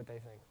don't care what they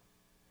think.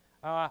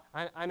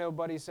 I know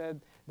Buddy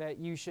said that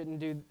you shouldn't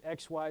do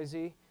X, Y,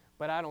 Z,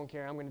 but I don't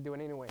care. I'm going to do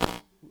it anyway.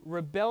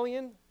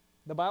 Rebellion,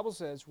 the Bible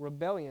says,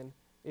 rebellion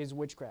is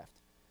witchcraft.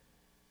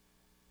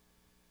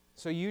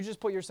 So you just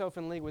put yourself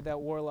in league with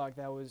that warlock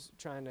that was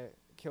trying to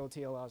kill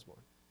T.L. Osborne,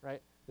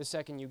 right? The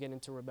second you get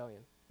into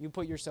rebellion. You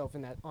put yourself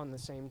on the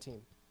same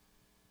team.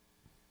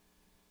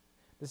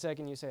 The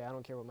second you say, I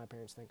don't care what my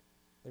parents think.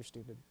 They're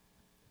stupid.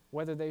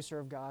 Whether they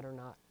serve God or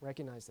not,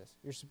 recognize this.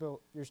 You're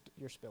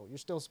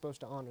still supposed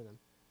to honor them.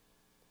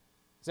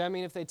 Does that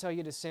mean if they tell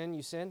you to sin,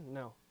 you sin?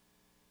 No.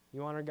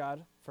 You honor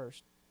God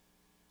first.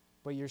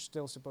 But you're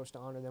still supposed to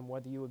honor them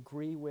whether you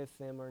agree with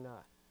them or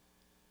not.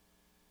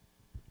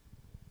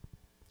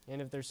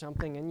 And if there's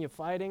something in you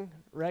fighting,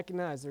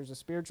 recognize there's a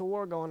spiritual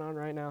war going on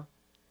right now.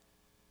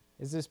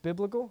 Is this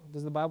biblical?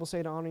 Does the Bible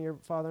say to honor your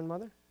father and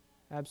mother?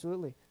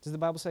 Absolutely. Does the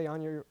Bible say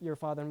honor your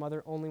father and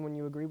mother only when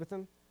you agree with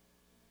them?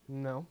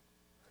 No.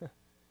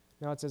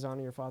 No, it says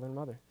honor your father and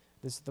mother.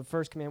 This is the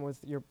first commandment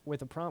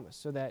with a promise,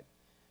 so that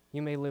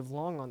you may live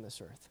long on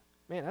this earth.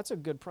 Man, that's a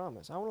good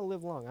promise. I want to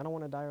live long. I don't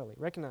want to die early.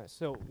 Recognize.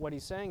 So what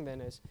he's saying then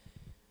is,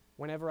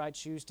 whenever I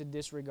choose to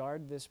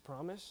disregard this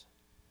promise,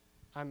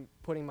 I'm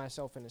putting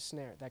myself in a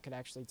snare that could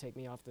actually take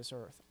me off this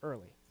earth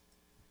early.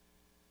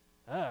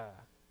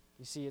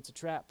 You see, it's a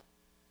trap.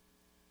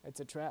 It's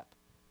a trap.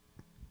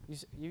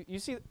 You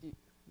see,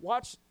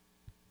 watch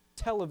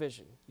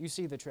television. You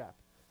see the trap.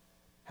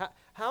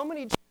 How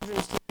many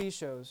children's TV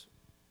shows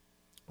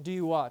do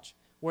you watch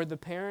where the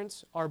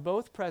parents are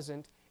both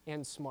present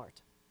and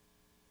smart?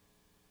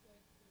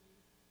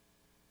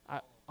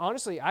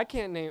 Honestly, I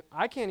can't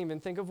even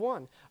think of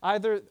one.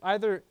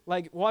 Either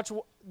like watch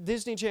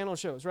Disney Channel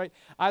shows, right?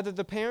 Either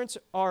the parents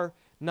are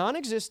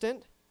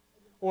non-existent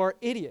or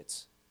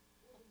idiots.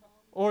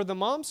 Or the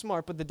mom's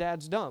smart but the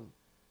dad's dumb,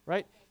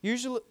 right?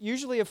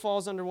 Usually it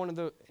falls under one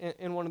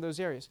of those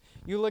areas.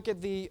 You look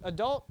at the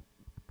adult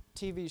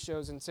TV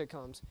shows and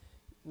sitcoms.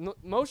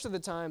 Most of the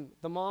time,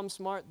 the mom's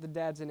smart, the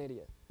dad's an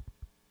idiot.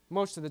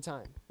 Most of the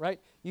time,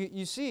 right?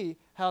 You see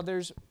how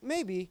there's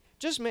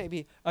just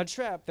maybe, a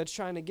trap that's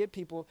trying to get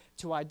people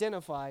to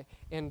identify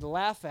and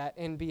laugh at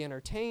and be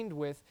entertained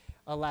with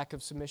a lack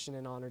of submission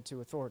and honor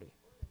to authority,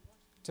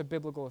 to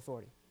biblical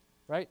authority,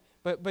 right?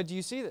 But do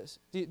you see this?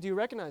 Do you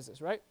recognize this,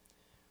 right?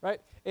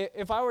 Right?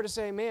 If I were to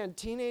say, man,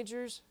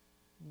 teenagers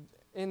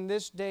in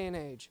this day and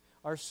age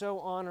are so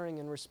honoring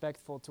and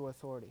respectful to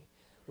authority,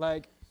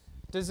 like,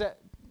 is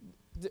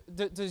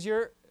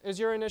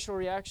your initial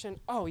reaction,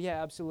 oh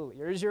yeah,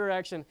 absolutely? Or is your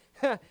reaction,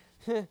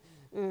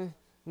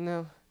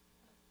 no,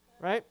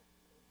 right?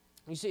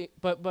 You see,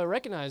 but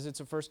recognize it's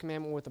a first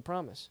commandment with a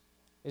promise,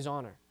 is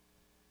honor,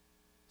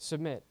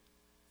 submit,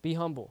 be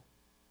humble,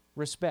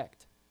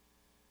 respect,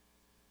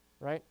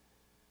 right?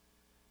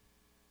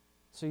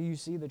 So you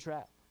see the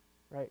trap,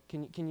 right?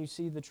 Can you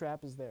see the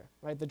trap is there,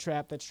 right? The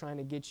trap that's trying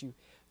to get you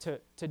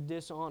to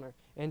dishonor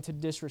and to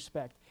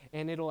disrespect,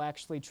 and it'll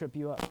actually trip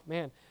you up.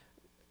 Man,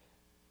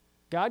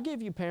 God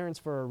gave you parents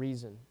for a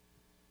reason.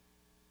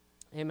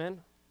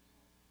 Amen?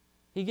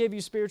 He gave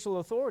you spiritual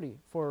authority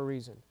for a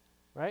reason,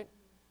 right?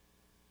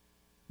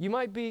 You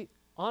might be,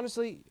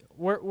 honestly,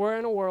 we're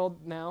in a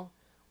world now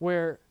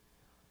where,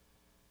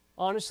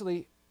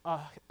 honestly,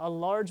 a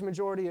large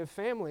majority of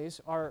families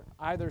are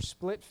either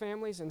split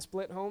families and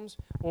split homes,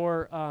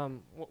 or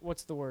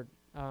what's the word?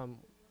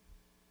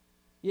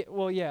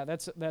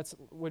 That's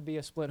would be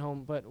a split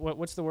home. But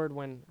what's the word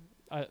when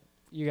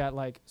you got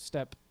like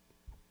step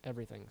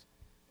everything's?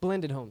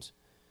 Blended homes,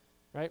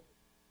 right?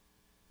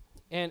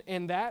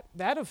 And that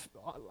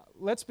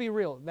let's be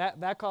real,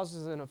 that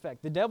causes an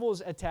effect. The devil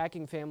is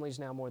attacking families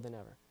now more than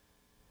ever.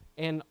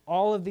 And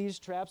all of these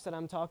traps that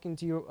I'm talking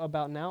to you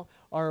about now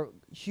are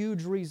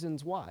huge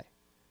reasons why.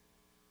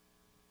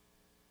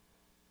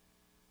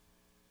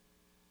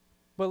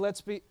 But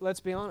let's be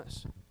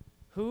honest.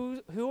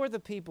 Who are the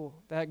people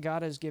that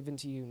God has given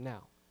to you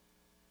now?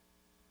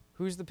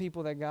 Who's the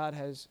people that God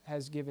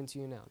has given to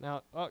you now?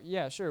 Now,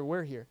 yeah, sure,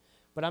 we're here.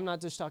 But I'm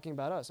not just talking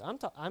about us.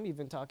 I'm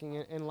even talking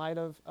in light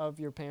of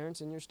your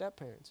parents and your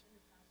step-parents,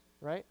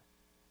 right?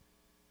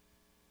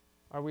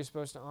 Are we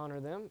supposed to honor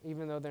them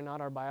even though they're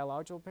not our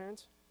biological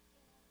parents?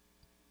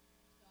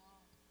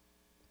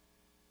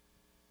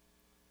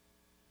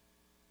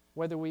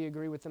 Whether we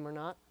agree with them or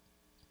not?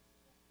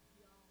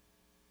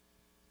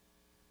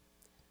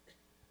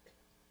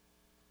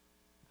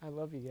 I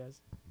love you guys.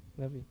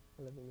 Love you.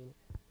 I love you, mean it.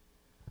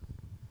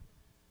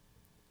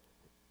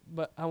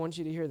 But I want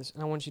you to hear this,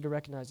 and I want you to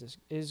recognize this.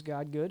 Is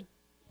God good?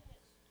 Yes.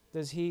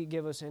 Does He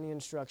give us any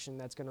instruction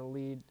that's going to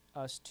lead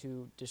us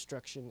to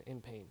destruction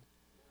and pain?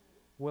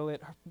 Will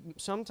it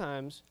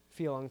sometimes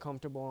feel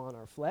uncomfortable on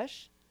our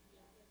flesh?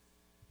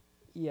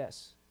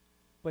 Yes.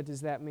 But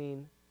does that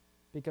mean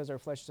because our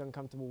flesh is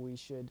uncomfortable, we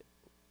should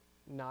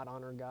not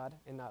honor God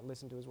and not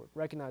listen to His word?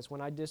 Recognize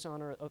when I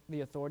dishonor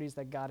the authorities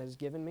that God has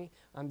given me,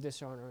 I'm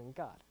dishonoring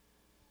God.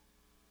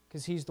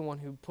 Because He's the one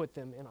who put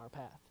them in our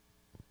path,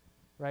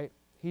 right?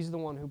 He's the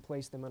one who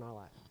placed them in our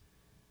life,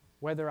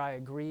 whether I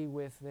agree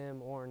with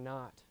them or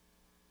not.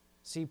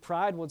 See,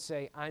 pride would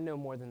say, I know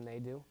more than they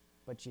do,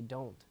 but you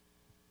don't.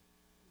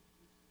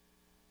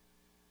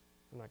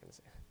 I'm not going to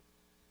say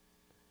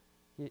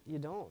that. You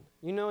don't.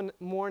 You know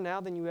more now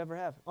than you ever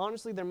have.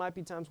 Honestly, there might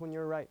be times when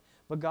you're right,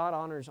 but God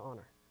honors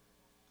honor.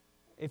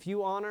 If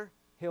you honor,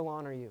 He'll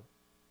honor you.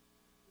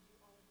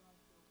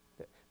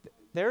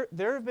 There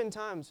have been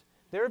times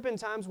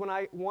when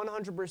I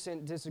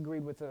 100%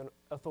 disagreed with the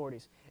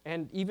authorities.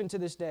 And even to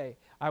this day,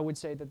 I would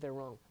say that they're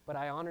wrong. But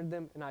I honored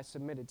them and I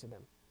submitted to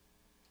them.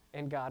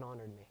 And God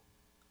honored me.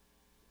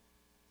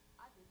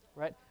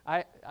 Right?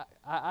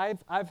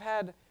 I've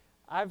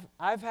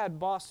had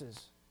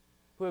bosses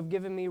who have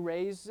given me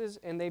raises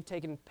and they've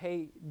taken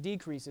pay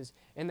decreases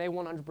and they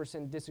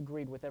 100%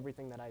 disagreed with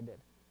everything that I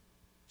did.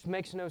 which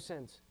makes no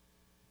sense.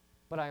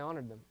 But I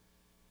honored them,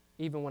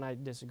 even when I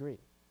disagreed,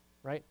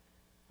 right?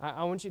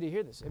 I want you to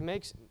hear this. It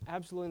makes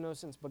absolutely no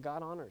sense, but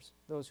God honors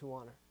those who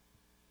honor.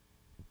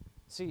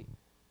 See,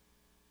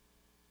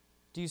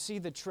 do you see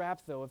the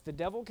trap, though? If the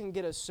devil can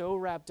get us so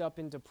wrapped up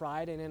into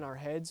pride and in our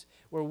heads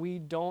where we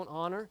don't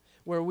honor,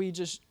 where we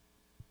just,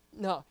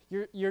 no,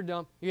 you're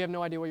dumb. You have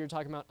no idea what you're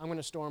talking about. I'm going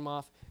to storm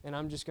off, and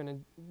I'm just going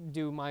to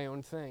do my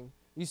own thing.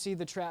 You see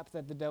the trap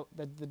that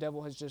the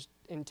devil has just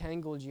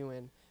entangled you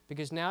in,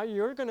 because now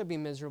you're going to be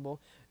miserable.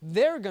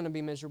 They're going to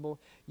be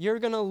miserable. You're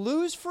going to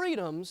lose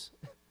freedoms.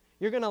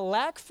 You're going to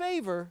lack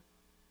favor.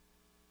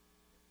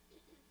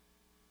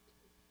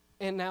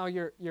 And now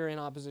you're in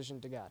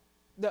opposition to God.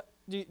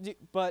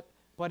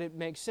 But it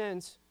makes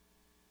sense.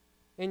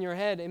 In your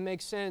head, it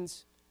makes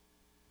sense.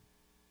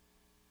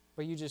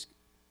 But you just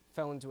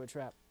fell into a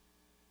trap.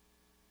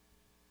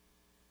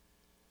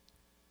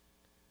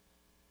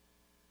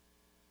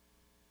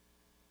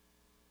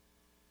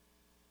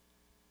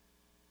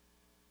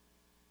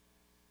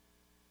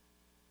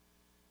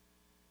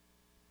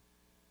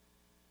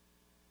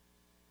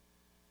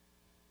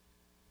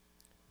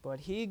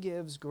 But he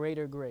gives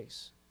greater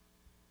grace.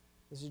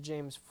 This is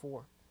James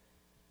 4.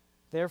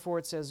 Therefore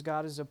it says,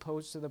 God is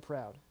opposed to the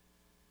proud,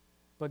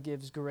 but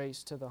gives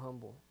grace to the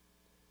humble.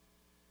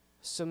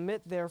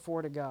 Submit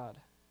therefore to God.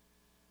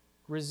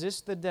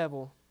 Resist the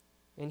devil,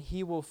 and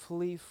he will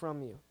flee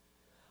from you.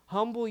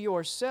 Humble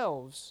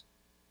yourselves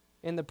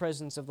in the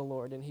presence of the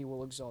Lord, and he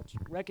will exalt you.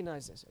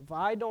 Recognize this. If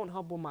I don't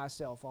humble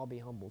myself, I'll be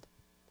humbled.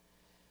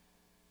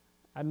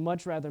 I'd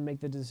much rather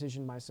make the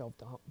decision myself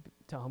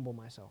to humble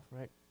myself,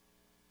 right?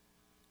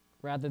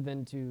 Rather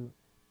than to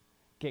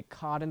get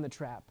caught in the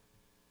trap.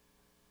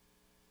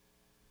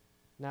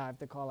 Now I have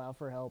to call out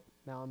for help.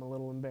 Now I'm a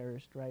little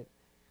embarrassed, right?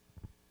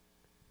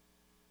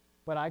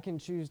 But I can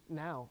choose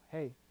now,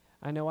 hey,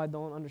 I know I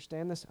don't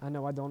understand this. I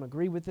know I don't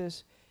agree with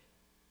this.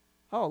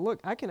 Oh, look,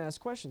 I can ask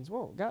questions.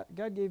 Whoa,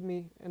 God gave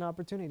me an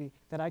opportunity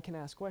that I can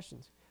ask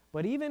questions.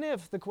 But even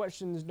if the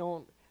questions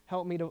don't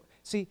help me to...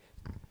 See,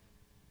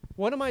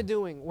 what am I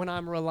doing when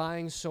I'm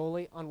relying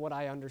solely on what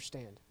I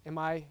understand? Am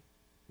I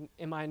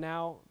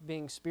now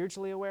being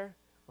spiritually aware,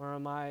 or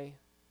am I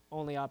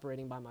only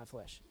operating by my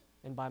flesh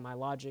and by my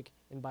logic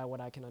and by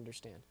what I can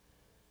understand?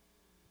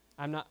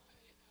 I'm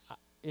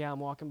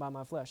walking by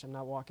my flesh. I'm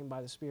not walking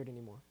by the Spirit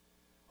anymore.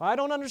 Well, I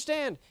don't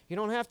understand. You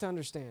don't have to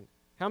understand.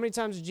 How many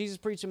times did Jesus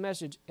preach a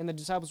message and the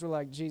disciples were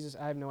like, Jesus,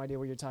 I have no idea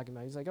what you're talking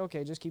about. He's like,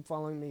 okay, just keep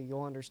following me.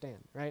 You'll understand,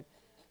 right?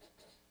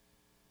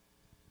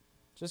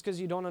 Just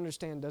because you don't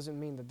understand doesn't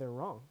mean that they're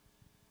wrong.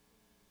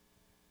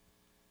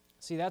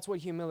 See, that's what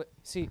humility...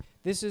 See,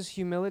 this is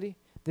humility.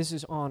 This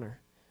is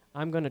honor.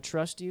 I'm going to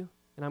trust you,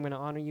 and I'm going to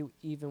honor you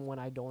even when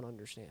I don't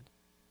understand.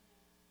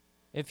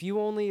 If you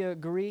only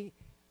agree,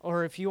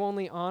 or if you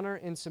only honor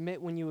and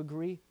submit when you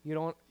agree,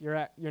 you're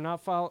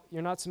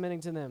not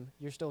submitting to them.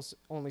 You're still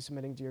only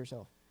submitting to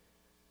yourself.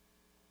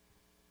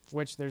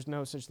 Which there's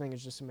no such thing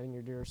as just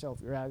submitting to yourself.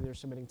 You're either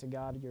submitting to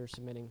God, or you're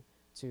submitting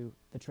to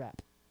the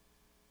trap.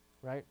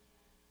 Right?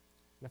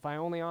 And if I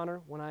only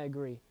honor when I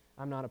agree,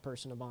 I'm not a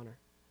person of honor.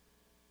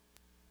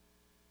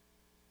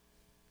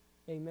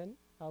 Amen.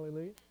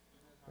 Hallelujah.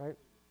 Right?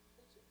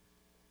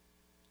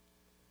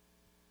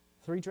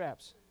 3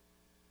 traps.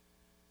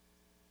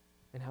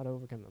 And how to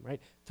overcome them,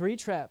 right? 3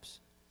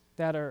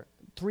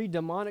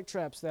 demonic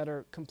traps that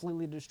are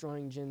completely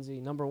destroying Gen Z.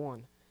 Number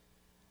 1,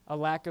 a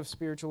lack of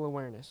spiritual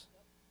awareness.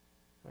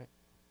 Right?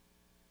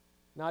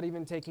 Not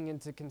even taking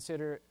into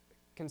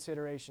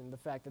consideration the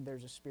fact that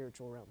there's a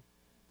spiritual realm.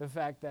 The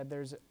fact that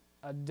there's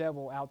a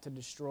devil out to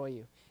destroy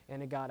you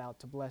and a God out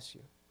to bless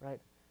you,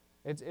 right?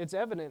 It's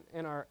evident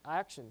in our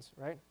actions,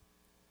 right?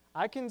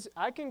 I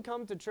can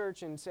come to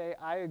church and say,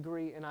 I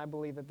agree and I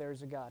believe that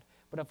there's a God.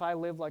 But if I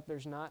live like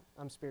there's not,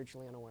 I'm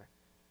spiritually unaware.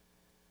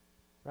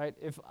 Right?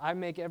 If I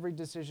make every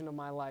decision of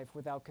my life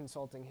without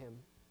consulting Him,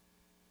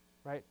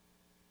 right?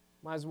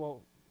 Might as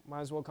well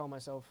call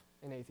myself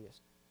an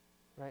atheist.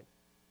 Right?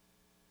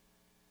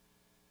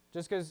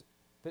 Just because,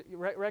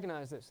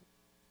 recognize this.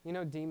 You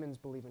know, demons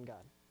believe in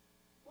God.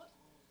 What?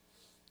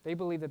 They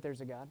believe that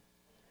there's a God.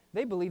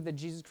 They believe that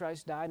Jesus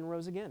Christ died and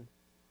rose again.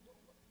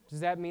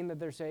 Does that mean that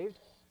they're saved?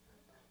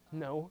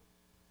 No.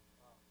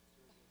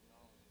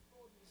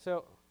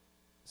 So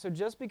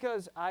just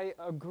because I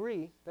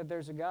agree that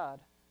there's a God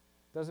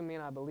doesn't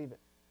mean I believe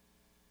it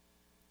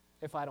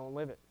if I don't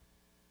live it.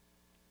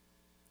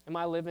 Am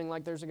I living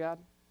like there's a God?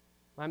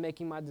 Am I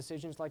making my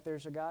decisions like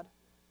there's a God?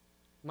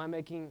 Am I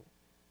making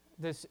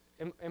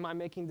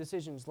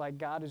decisions like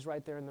God is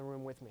right there in the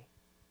room with me?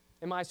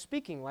 Am I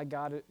speaking like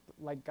God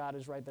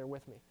is right there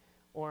with me?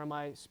 Or am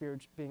I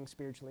being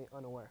spiritually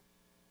unaware?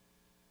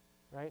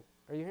 Right?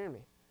 Are you hearing me?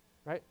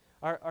 Right?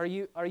 Are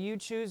you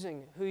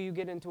choosing who you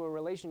get into a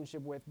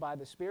relationship with by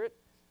the Spirit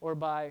or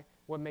by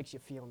what makes you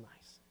feel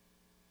nice?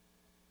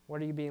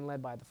 What are you being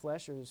led by, the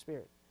flesh or the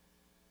Spirit?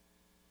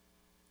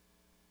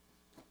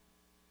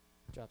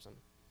 Drop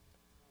something.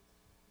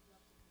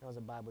 That was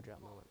a Bible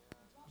drop moment.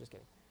 Just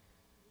kidding.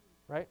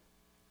 Right?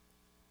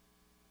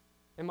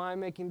 Am I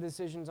making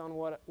decisions on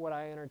what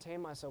I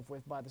entertain myself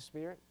with by the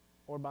Spirit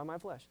or by my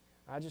flesh?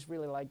 I just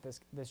really like this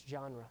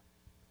genre,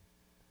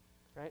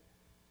 right?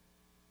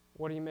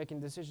 What are you making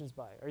decisions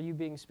by? Are you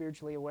being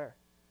spiritually aware,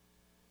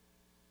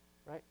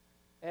 right?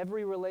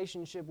 Every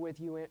relationship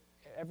you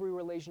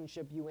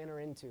enter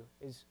into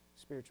is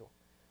spiritual.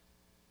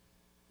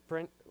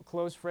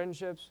 Close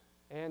friendships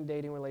and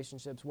dating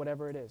relationships,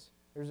 whatever it is,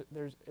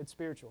 it's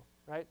spiritual,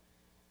 right?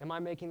 Am I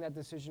making that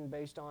decision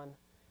based on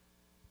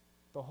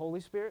the Holy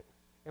Spirit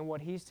and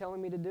what He's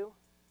telling me to do?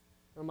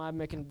 Or am I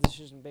making a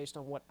decision based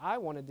on what I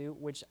want to do,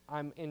 which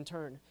I'm in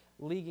turn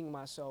leaguing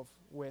myself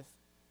with,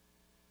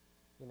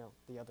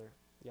 the other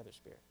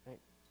spirit, right?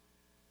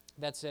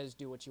 That says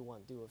do what you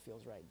want, do what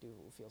feels right, do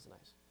what feels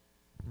nice.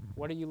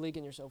 What are you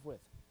leaguing yourself with?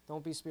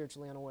 Don't be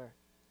spiritually unaware.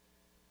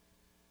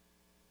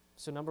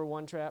 So number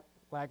 1 trap,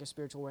 lack of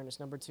spiritual awareness.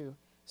 Number 2,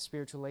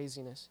 spiritual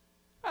laziness.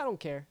 I don't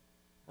care.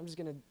 I'm just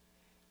going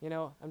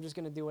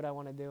to do what I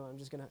want to do. I'm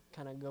just going to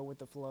kind of go with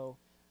the flow.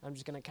 I'm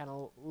just going to kind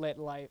of let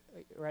life,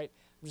 right?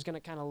 I'm just going to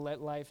kind of let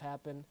life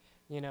happen,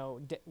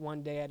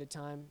 one day at a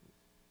time.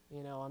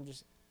 No,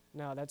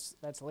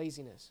 that's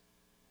laziness.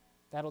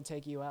 That'll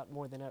take you out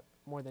more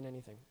than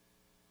anything.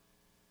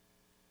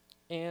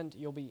 And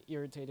you'll be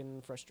irritated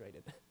and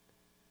frustrated.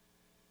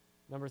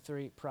 Number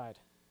 3, pride.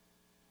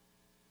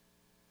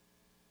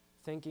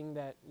 Thinking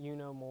that you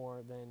know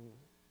more than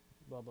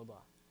blah, blah, blah,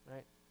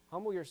 right?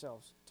 Humble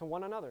yourselves to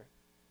one another.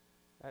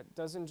 That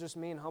doesn't just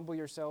mean humble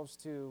yourselves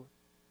to,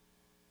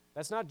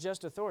 that's not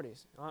just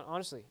authorities.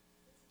 Honestly,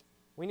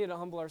 we need to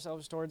humble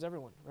ourselves towards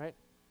everyone, right?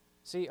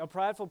 See, a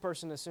prideful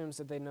person assumes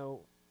that they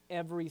know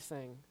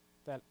everything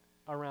that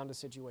around a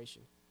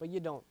situation, but you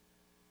don't,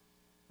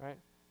 right?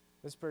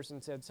 This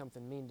person said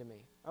something mean to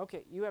me.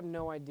 Okay, you have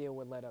no idea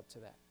what led up to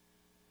that.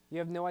 You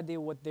have no idea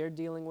what they're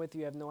dealing with.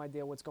 You have no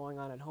idea what's going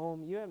on at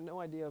home. You have no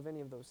idea of any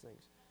of those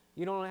things.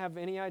 You don't have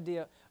any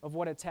idea of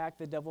what attack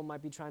the devil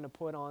might be trying to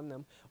put on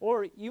them.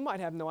 Or you might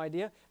have no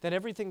idea that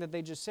everything that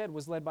they just said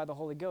was led by the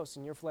Holy Ghost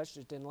and your flesh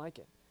just didn't like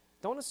it.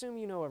 Don't assume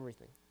you know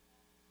everything,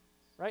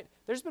 right?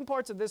 There's been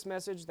parts of this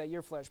message that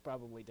your flesh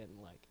probably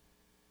didn't like.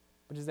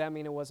 But does that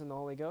mean it wasn't the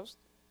Holy Ghost?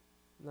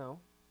 No.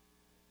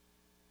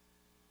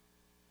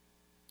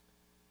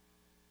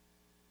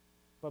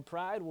 But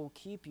pride will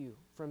keep you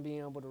from being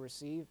able to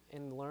receive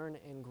and learn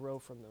and grow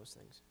from those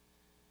things.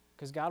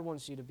 Because God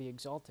wants you to be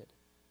exalted.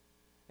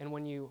 And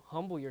when you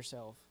humble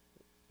yourself,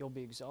 you'll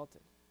be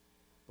exalted.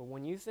 But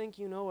when you think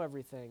you know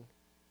everything,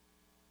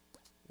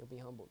 you'll be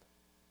humbled.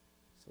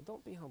 So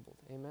don't be humbled.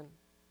 Amen?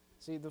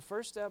 See, the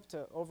first step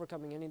to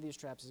overcoming any of these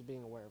traps is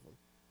being aware of them.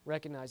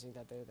 Recognizing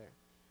that they're there.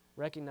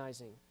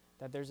 Recognizing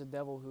that there's a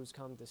devil who's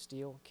come to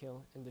steal,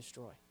 kill, and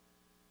destroy.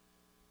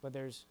 But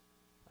there's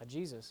a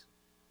Jesus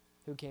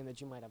who came that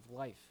you might have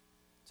life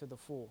to the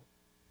full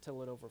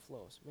till it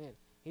overflows. Man,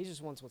 He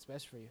just wants what's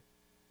best for you.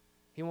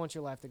 He wants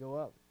your life to go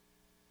up.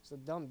 It's the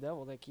dumb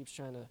devil that keeps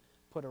trying to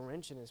put a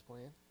wrench in his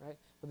plan, right?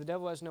 But the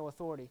devil has no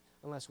authority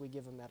unless we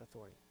give him that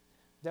authority.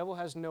 The devil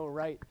has no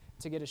right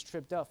to get us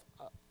tripped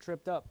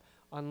up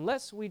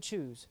unless we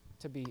choose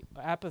to be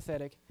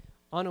apathetic,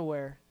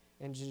 unaware,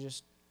 and to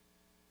just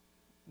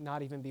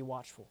not even be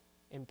watchful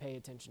and pay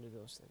attention to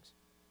those things.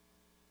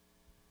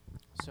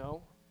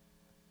 So,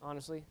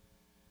 honestly,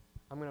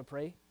 I'm going to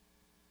pray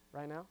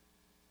right now,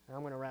 and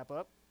I'm going to wrap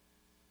up,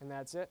 and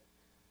that's it.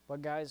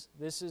 But guys,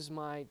 this is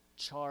my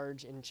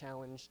charge and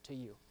challenge to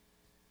you.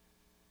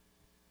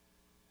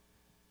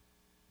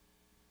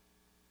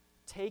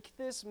 Take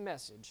this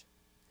message,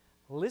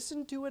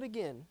 listen to it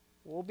again.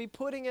 We'll be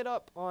putting it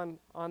up on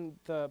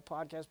the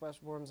podcast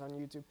platforms, on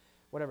YouTube,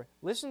 whatever.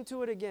 Listen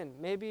to it again,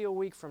 maybe a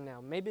week from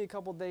now, maybe a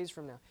couple days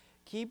from now.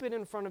 Keep it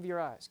in front of your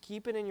eyes.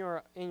 Keep it in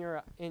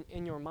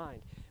your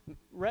mind.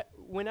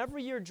 Whenever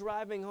you're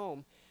driving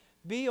home,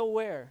 be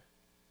aware.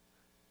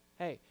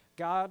 Hey,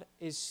 God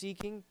is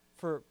seeking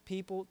for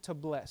people to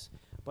bless,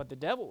 but the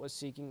devil is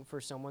seeking for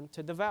someone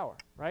to devour,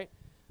 right?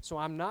 So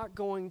I'm not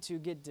going to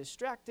get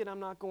distracted. I'm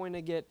not going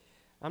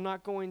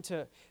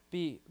to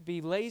be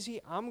lazy.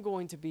 I'm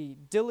going to be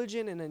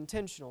diligent and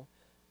intentional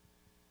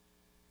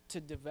to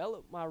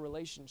develop my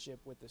relationship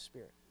with the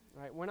Spirit,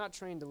 right? We're not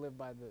trained to live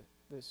by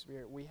the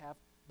Spirit. We have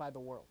by the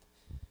world.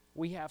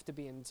 We have to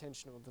be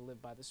intentional to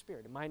live by the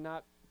Spirit. It might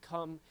not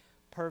come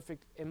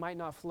perfect. It might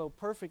not flow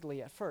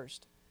perfectly at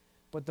first,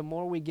 but the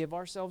more we give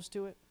ourselves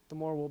to it, the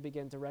more we'll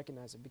begin to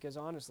recognize it. Because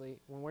honestly,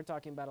 when we're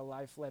talking about a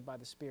life led by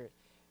the Spirit,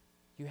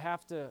 you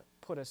have to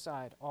put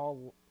aside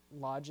all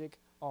logic,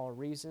 all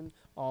reason,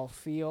 all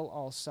feel,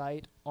 all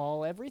sight,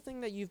 all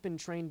everything that you've been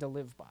trained to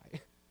live by,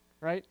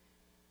 right?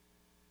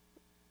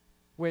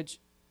 Which,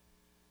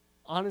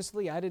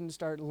 honestly, I didn't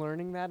start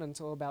learning that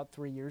until about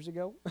 3 years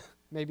ago,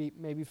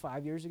 maybe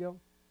 5 years ago.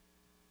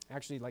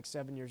 Actually, like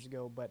 7 years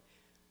ago, but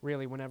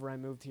really whenever I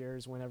moved here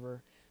is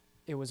whenever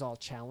it was all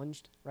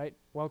challenged, right?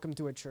 Welcome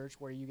to a church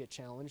where you get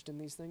challenged in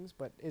these things,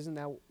 but isn't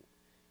that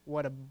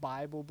what a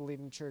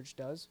Bible-believing church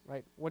does,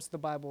 right? What's the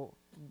Bible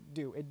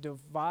do? It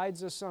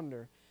divides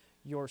asunder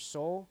your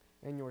soul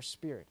and your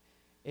spirit.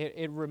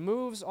 It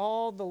removes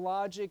all the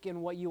logic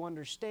and what you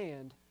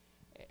understand.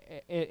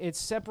 It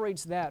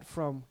separates that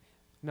from,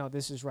 no,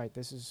 this is right,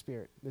 this is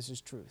spirit, this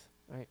is truth,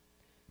 right?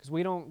 Because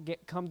we don't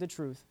come to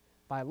truth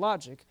by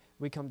logic,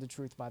 we come to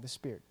truth by the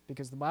Spirit.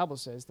 Because the Bible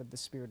says that the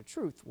Spirit of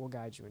truth will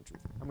guide you in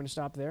truth. I'm going to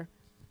stop there,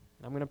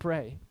 and I'm going to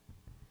pray.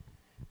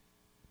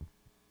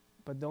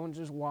 But don't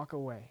just walk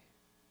away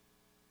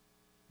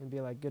and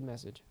be like, good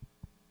message.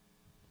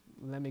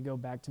 Let me go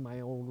back to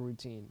my old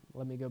routine.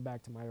 Let me go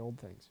back to my old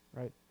things,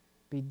 right?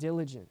 Be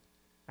diligent.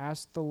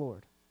 Ask the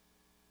Lord,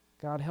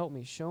 God, help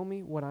me. Show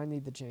me what I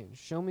need to change.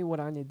 Show me what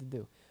I need to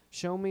do.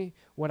 Show me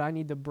what I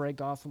need to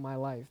break off of my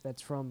life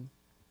that's from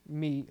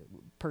me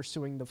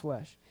pursuing the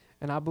flesh.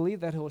 And I believe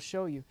that He'll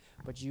show you,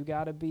 but you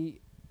got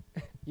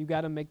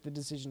to make the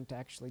decision to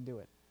actually do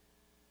it.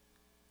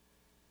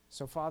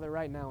 So, Father,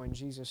 right now, in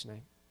Jesus'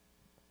 name,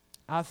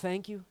 I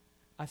thank you,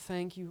 I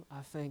thank you,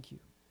 I thank you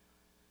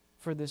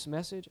for this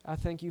message. I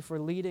thank you for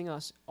leading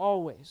us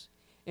always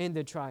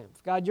into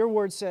triumph. God, your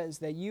word says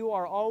that you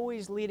are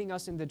always leading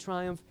us into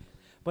triumph,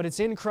 but it's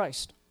in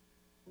Christ.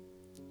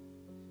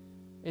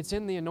 It's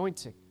in the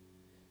anointing.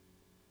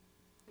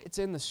 It's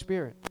in the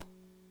Spirit.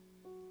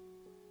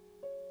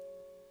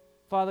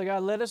 Father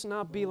God, let us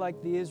not be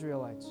like the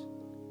Israelites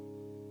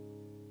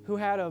who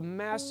had a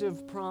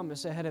massive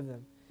promise ahead of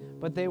them,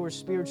 but they were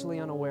spiritually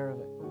unaware of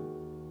it.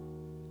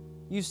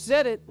 You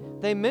said it,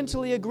 they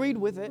mentally agreed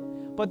with it,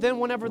 but then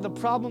whenever the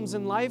problems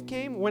in life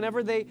came,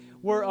 whenever they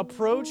were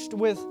approached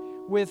with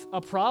a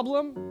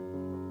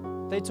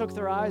problem, they took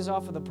their eyes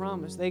off of the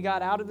promise. They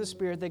got out of the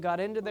Spirit, they got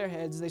into their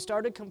heads, they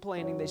started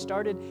complaining, they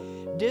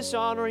started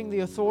dishonoring the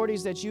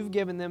authorities that you've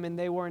given them, and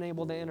they weren't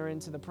able to enter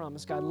into the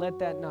promise. God, let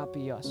that not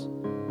be us.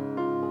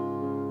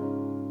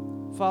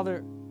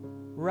 Father,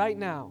 right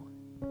now,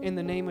 in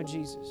the name of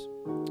Jesus,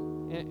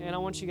 and I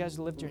want you guys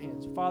to lift your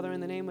hands. Father,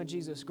 in the name of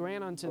Jesus,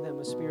 grant unto them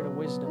a spirit of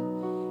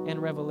wisdom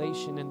and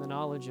revelation in the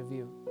knowledge of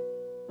you,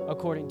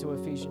 according to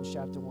Ephesians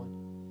chapter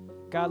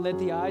 1. God, let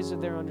the eyes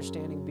of their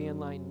understanding be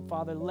enlightened.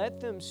 Father, let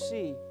them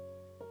see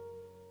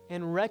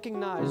and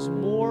recognize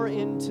more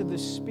into the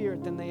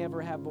Spirit than they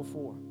ever have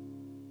before.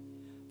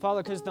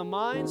 Father, because the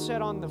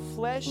mindset on the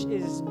flesh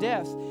is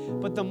death,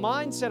 but the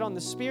mindset on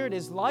the Spirit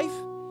is life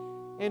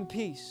and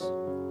peace.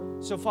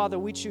 So, Father,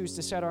 we choose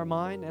to set our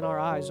mind and our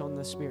eyes on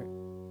the Spirit.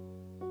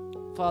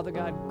 Father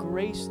God,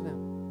 grace them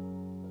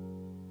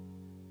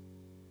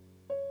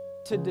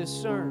to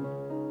discern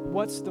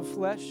what's the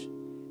flesh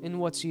and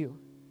what's you.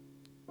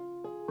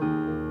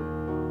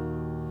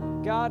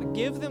 God,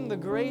 give them the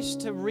grace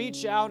to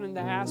reach out and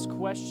to ask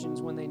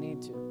questions when they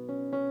need to.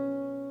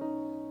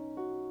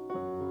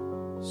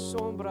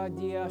 Sombra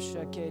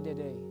diasha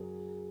kedede.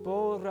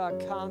 Bora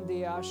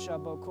kandiasha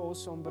boko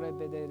sombre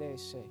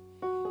bededese.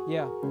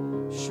 Yeah.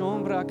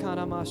 Sombra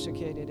kanamasha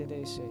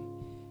kededese.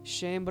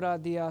 Shembra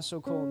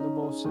diaso kon the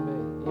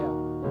bosebe. Yeah.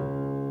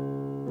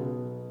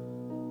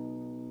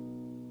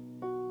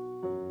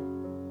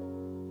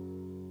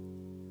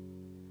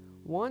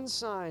 One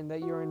sign that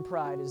you're in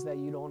pride is that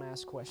you don't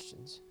ask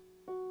questions.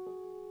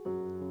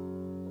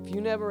 If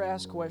you never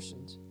ask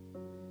questions,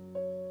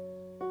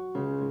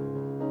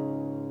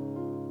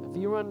 if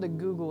you run to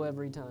Google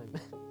every time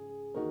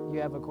you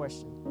have a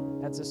question,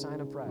 that's a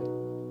sign of pride.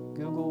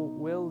 Google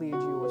will lead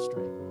you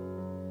astray.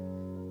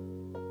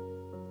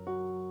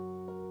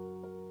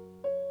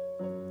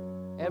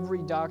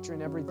 Every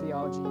doctrine, every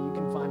theology, you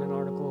can find an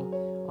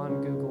article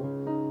on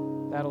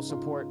Google that'll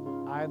support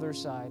either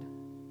side.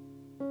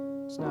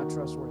 It's not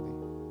trustworthy.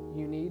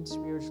 You need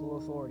spiritual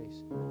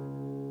authorities.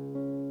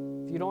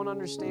 If you don't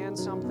understand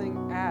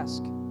something,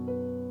 ask.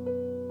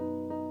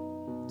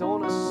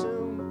 Don't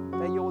assume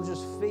that you'll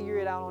just figure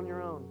it out on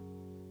your own.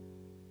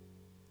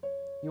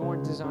 You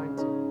weren't designed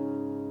to.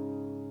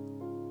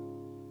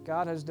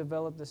 God has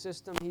developed a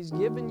system. He's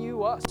given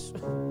you us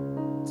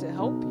to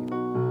help you.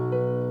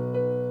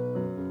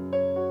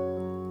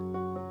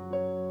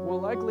 We'll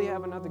likely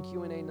have another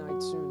Q&A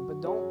night soon, but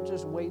don't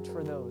just wait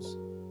for those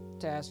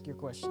to ask your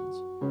questions.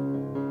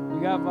 You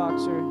got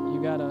Voxer,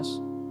 you got us.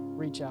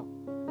 Reach out.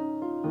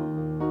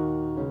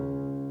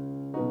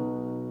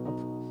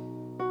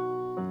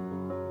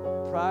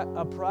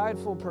 A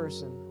prideful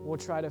person will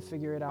try to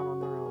figure it out on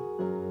their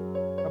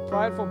own. A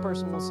prideful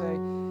person will say,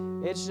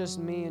 it's just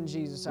me and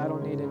Jesus. I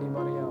don't need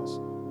anybody else.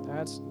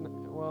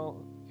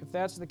 Well, if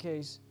that's the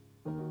case,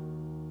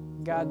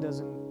 God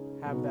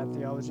doesn't have that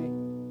theology.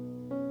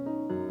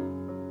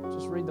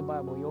 Just read the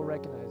Bible. You'll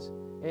recognize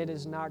it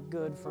is not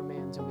good for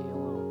man to be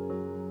alone.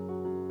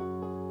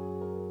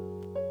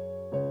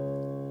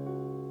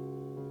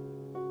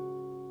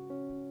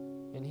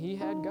 And he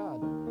had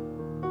God.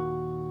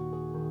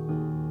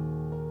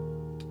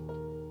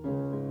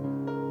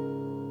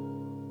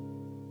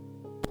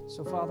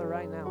 So, Father,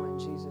 right now, in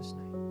Jesus'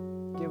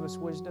 name, give us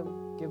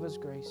wisdom, give us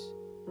grace,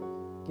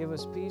 give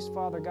us peace.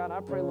 Father God, I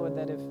pray, Lord,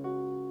 that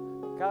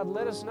God,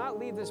 let us not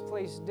leave this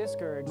place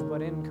discouraged,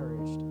 but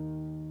encouraged.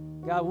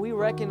 God, we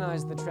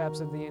recognize the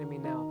traps of the enemy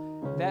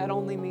now. That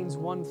only means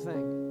one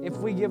thing. If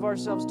we give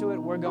ourselves to it,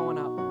 we're going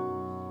up.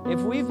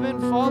 If we've been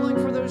falling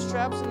for those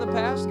traps in the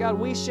past, God,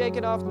 we shake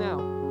it off now.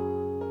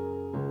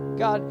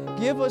 God,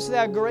 give us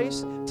that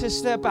grace to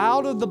step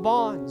out of the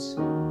bonds,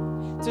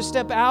 to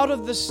step out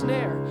of the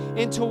snare,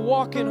 and to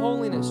walk in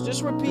holiness.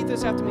 Just repeat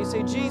this after me.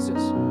 Say,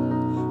 Jesus,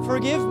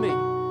 forgive me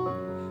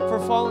for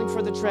falling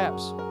for the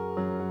traps.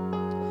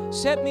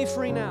 Set me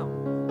free now,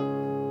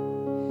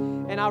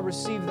 and I'll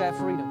receive that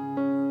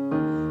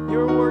freedom.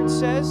 Your word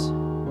says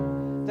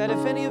that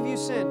if any of you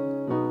sin,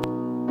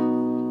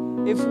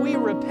 if we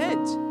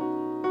repent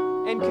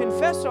and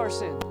confess our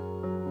sin,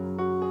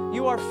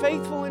 you are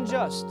faithful and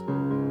just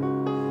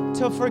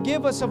to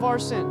forgive us of our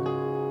sin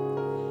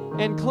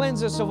and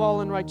cleanse us of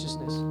all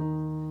unrighteousness.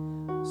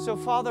 So,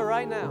 Father,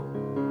 right now,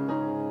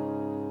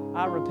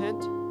 I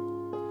repent,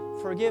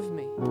 forgive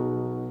me,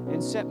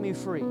 and set me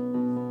free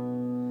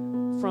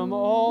from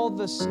all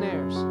the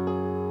snares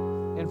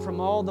and from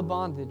all the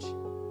bondage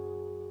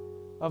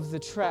of the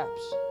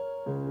traps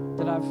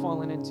that I've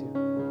fallen into.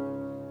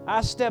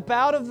 I step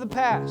out of the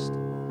past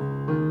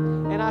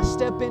and I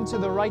step into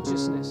the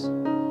righteousness,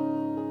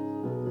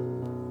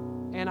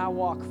 and I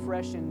walk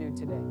fresh and new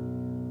today.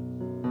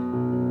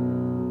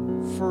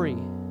 Free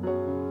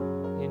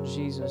in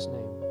Jesus'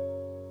 name.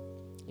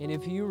 And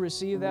if you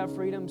receive that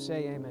freedom,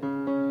 say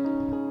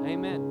amen.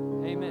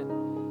 Amen.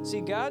 Amen.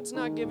 See, God's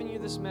not giving you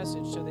this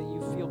message so that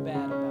you feel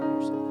bad about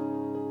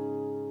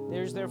yourself.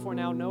 There's therefore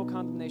now no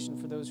condemnation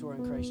for those who are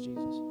in Christ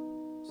Jesus.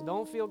 So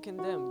don't feel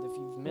condemned if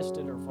you've missed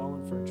it or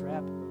fallen for a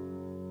trap.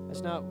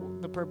 That's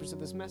not the purpose of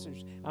this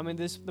message.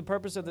 The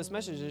purpose of this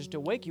message is to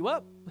wake you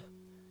up.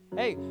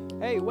 Hey,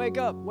 wake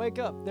up.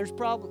 There's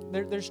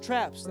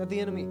traps that the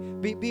enemy.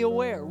 Be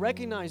aware.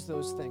 Recognize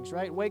those things,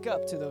 right? Wake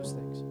up to those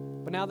things.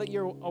 But now that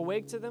you're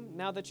awake to them,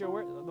 now that you're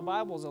aware, the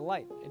Bible is a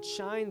light. It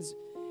shines.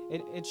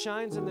 It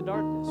shines in the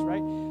darkness,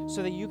 right?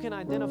 So that you can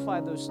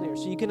identify those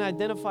snares. So you can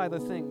identify the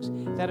things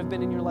that have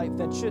been in your life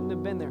that shouldn't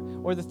have been there,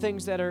 or the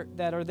things that are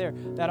there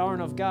that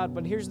aren't of God.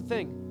 But here's the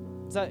thing: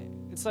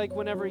 it's like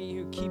whenever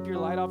you keep your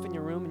light off in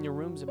your room and your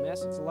room's a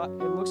mess. It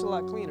looks a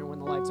lot cleaner when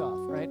the light's off,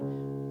 right?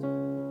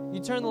 You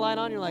turn the light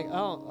on, you're like,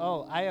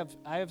 oh, I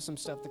have some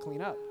stuff to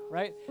clean up,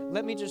 right?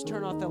 Let me just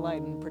turn off the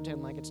light and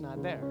pretend like it's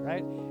not there,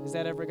 right? Is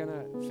that ever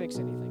gonna fix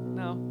anything?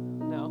 No.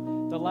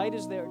 The light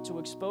is there to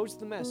expose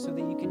the mess so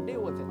that you can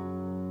deal with it.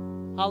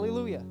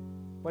 Hallelujah.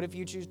 But if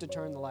you choose to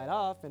turn the light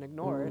off and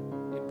ignore it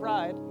in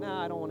pride,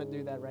 I don't want to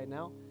do that right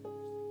now.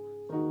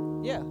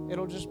 Yeah,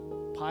 it'll just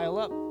pile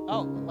up.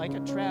 Oh, like a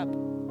trap.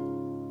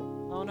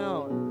 Oh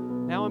no,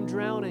 now I'm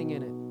drowning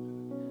in it.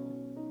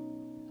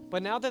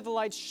 But now that the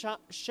light's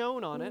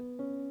shone on it,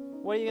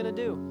 what are you going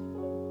to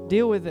do?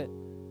 Deal with it.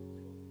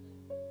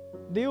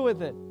 Deal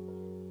with it.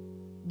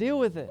 Deal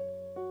with it.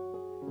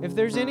 If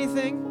there's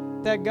anything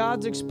that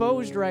God's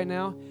exposed right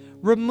now,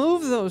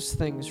 remove those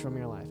things from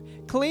your life.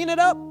 Clean it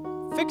up.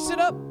 Fix it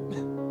up.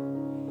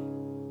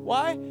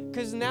 Why?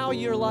 Because now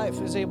your life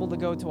is able to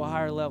go to a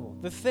higher level.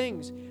 The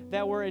things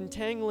that were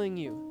entangling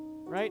you,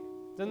 right?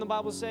 Doesn't the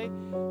Bible say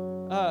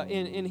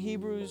in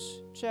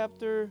Hebrews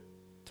chapter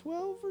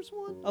 12 verse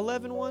 1?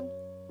 11:1?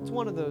 It's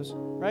one of those,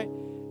 right?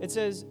 It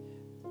says,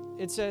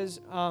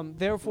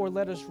 therefore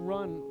let us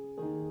run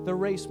the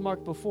race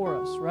marked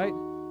before us, right?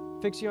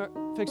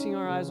 Fixing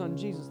our eyes on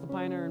Jesus, the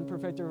pioneer and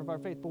perfecter of our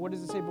faith. But what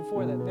does it say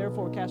before that?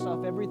 Therefore cast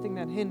off everything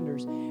that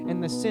hinders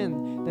and the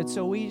sin that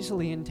so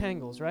easily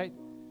entangles, right?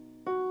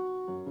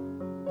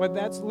 But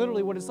that's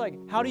literally what it's like.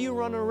 How do you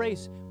run a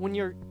race when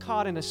you're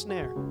caught in a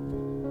snare?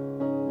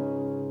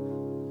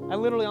 I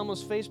literally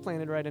almost face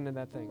planted right into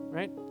that thing,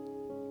 right?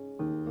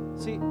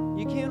 See,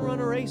 you can't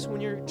run a race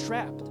when you're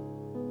trapped.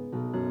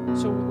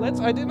 So let's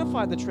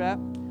identify the trap.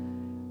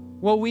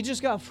 Well, we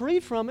just got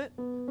free from it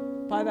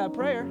by that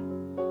prayer.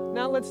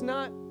 Now let's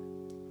not.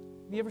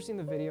 Have you ever seen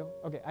the video?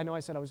 Okay, I know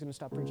I said I was going to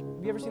stop preaching.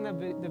 Have you ever seen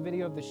the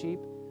video of the sheep,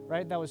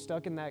 right? That was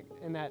stuck in that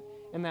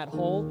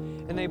hole,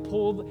 and they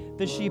pulled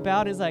the sheep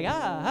out. And it's like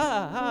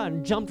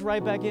and jumped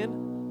right back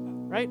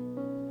in, right?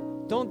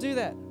 Don't do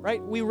that,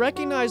 right? We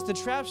recognize the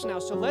traps now,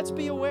 so let's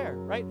be aware,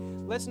 right?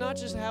 Let's not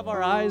just have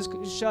our eyes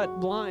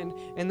shut blind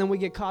and then we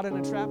get caught in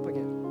a trap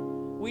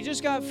again. We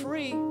just got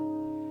free.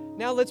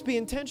 Now let's be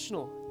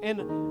intentional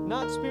and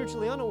not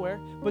spiritually unaware,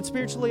 but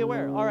spiritually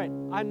aware. All right,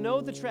 I know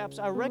the traps.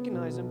 I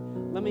recognize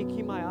them. Let me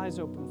keep my eyes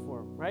open for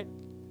them, right?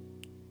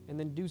 And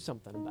then do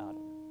something about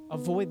it.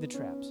 Avoid the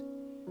traps.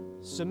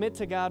 Submit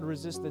to God.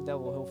 Resist the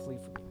devil. He'll flee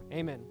from you.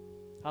 Amen.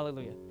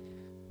 Hallelujah.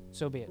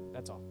 So be it.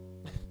 That's all.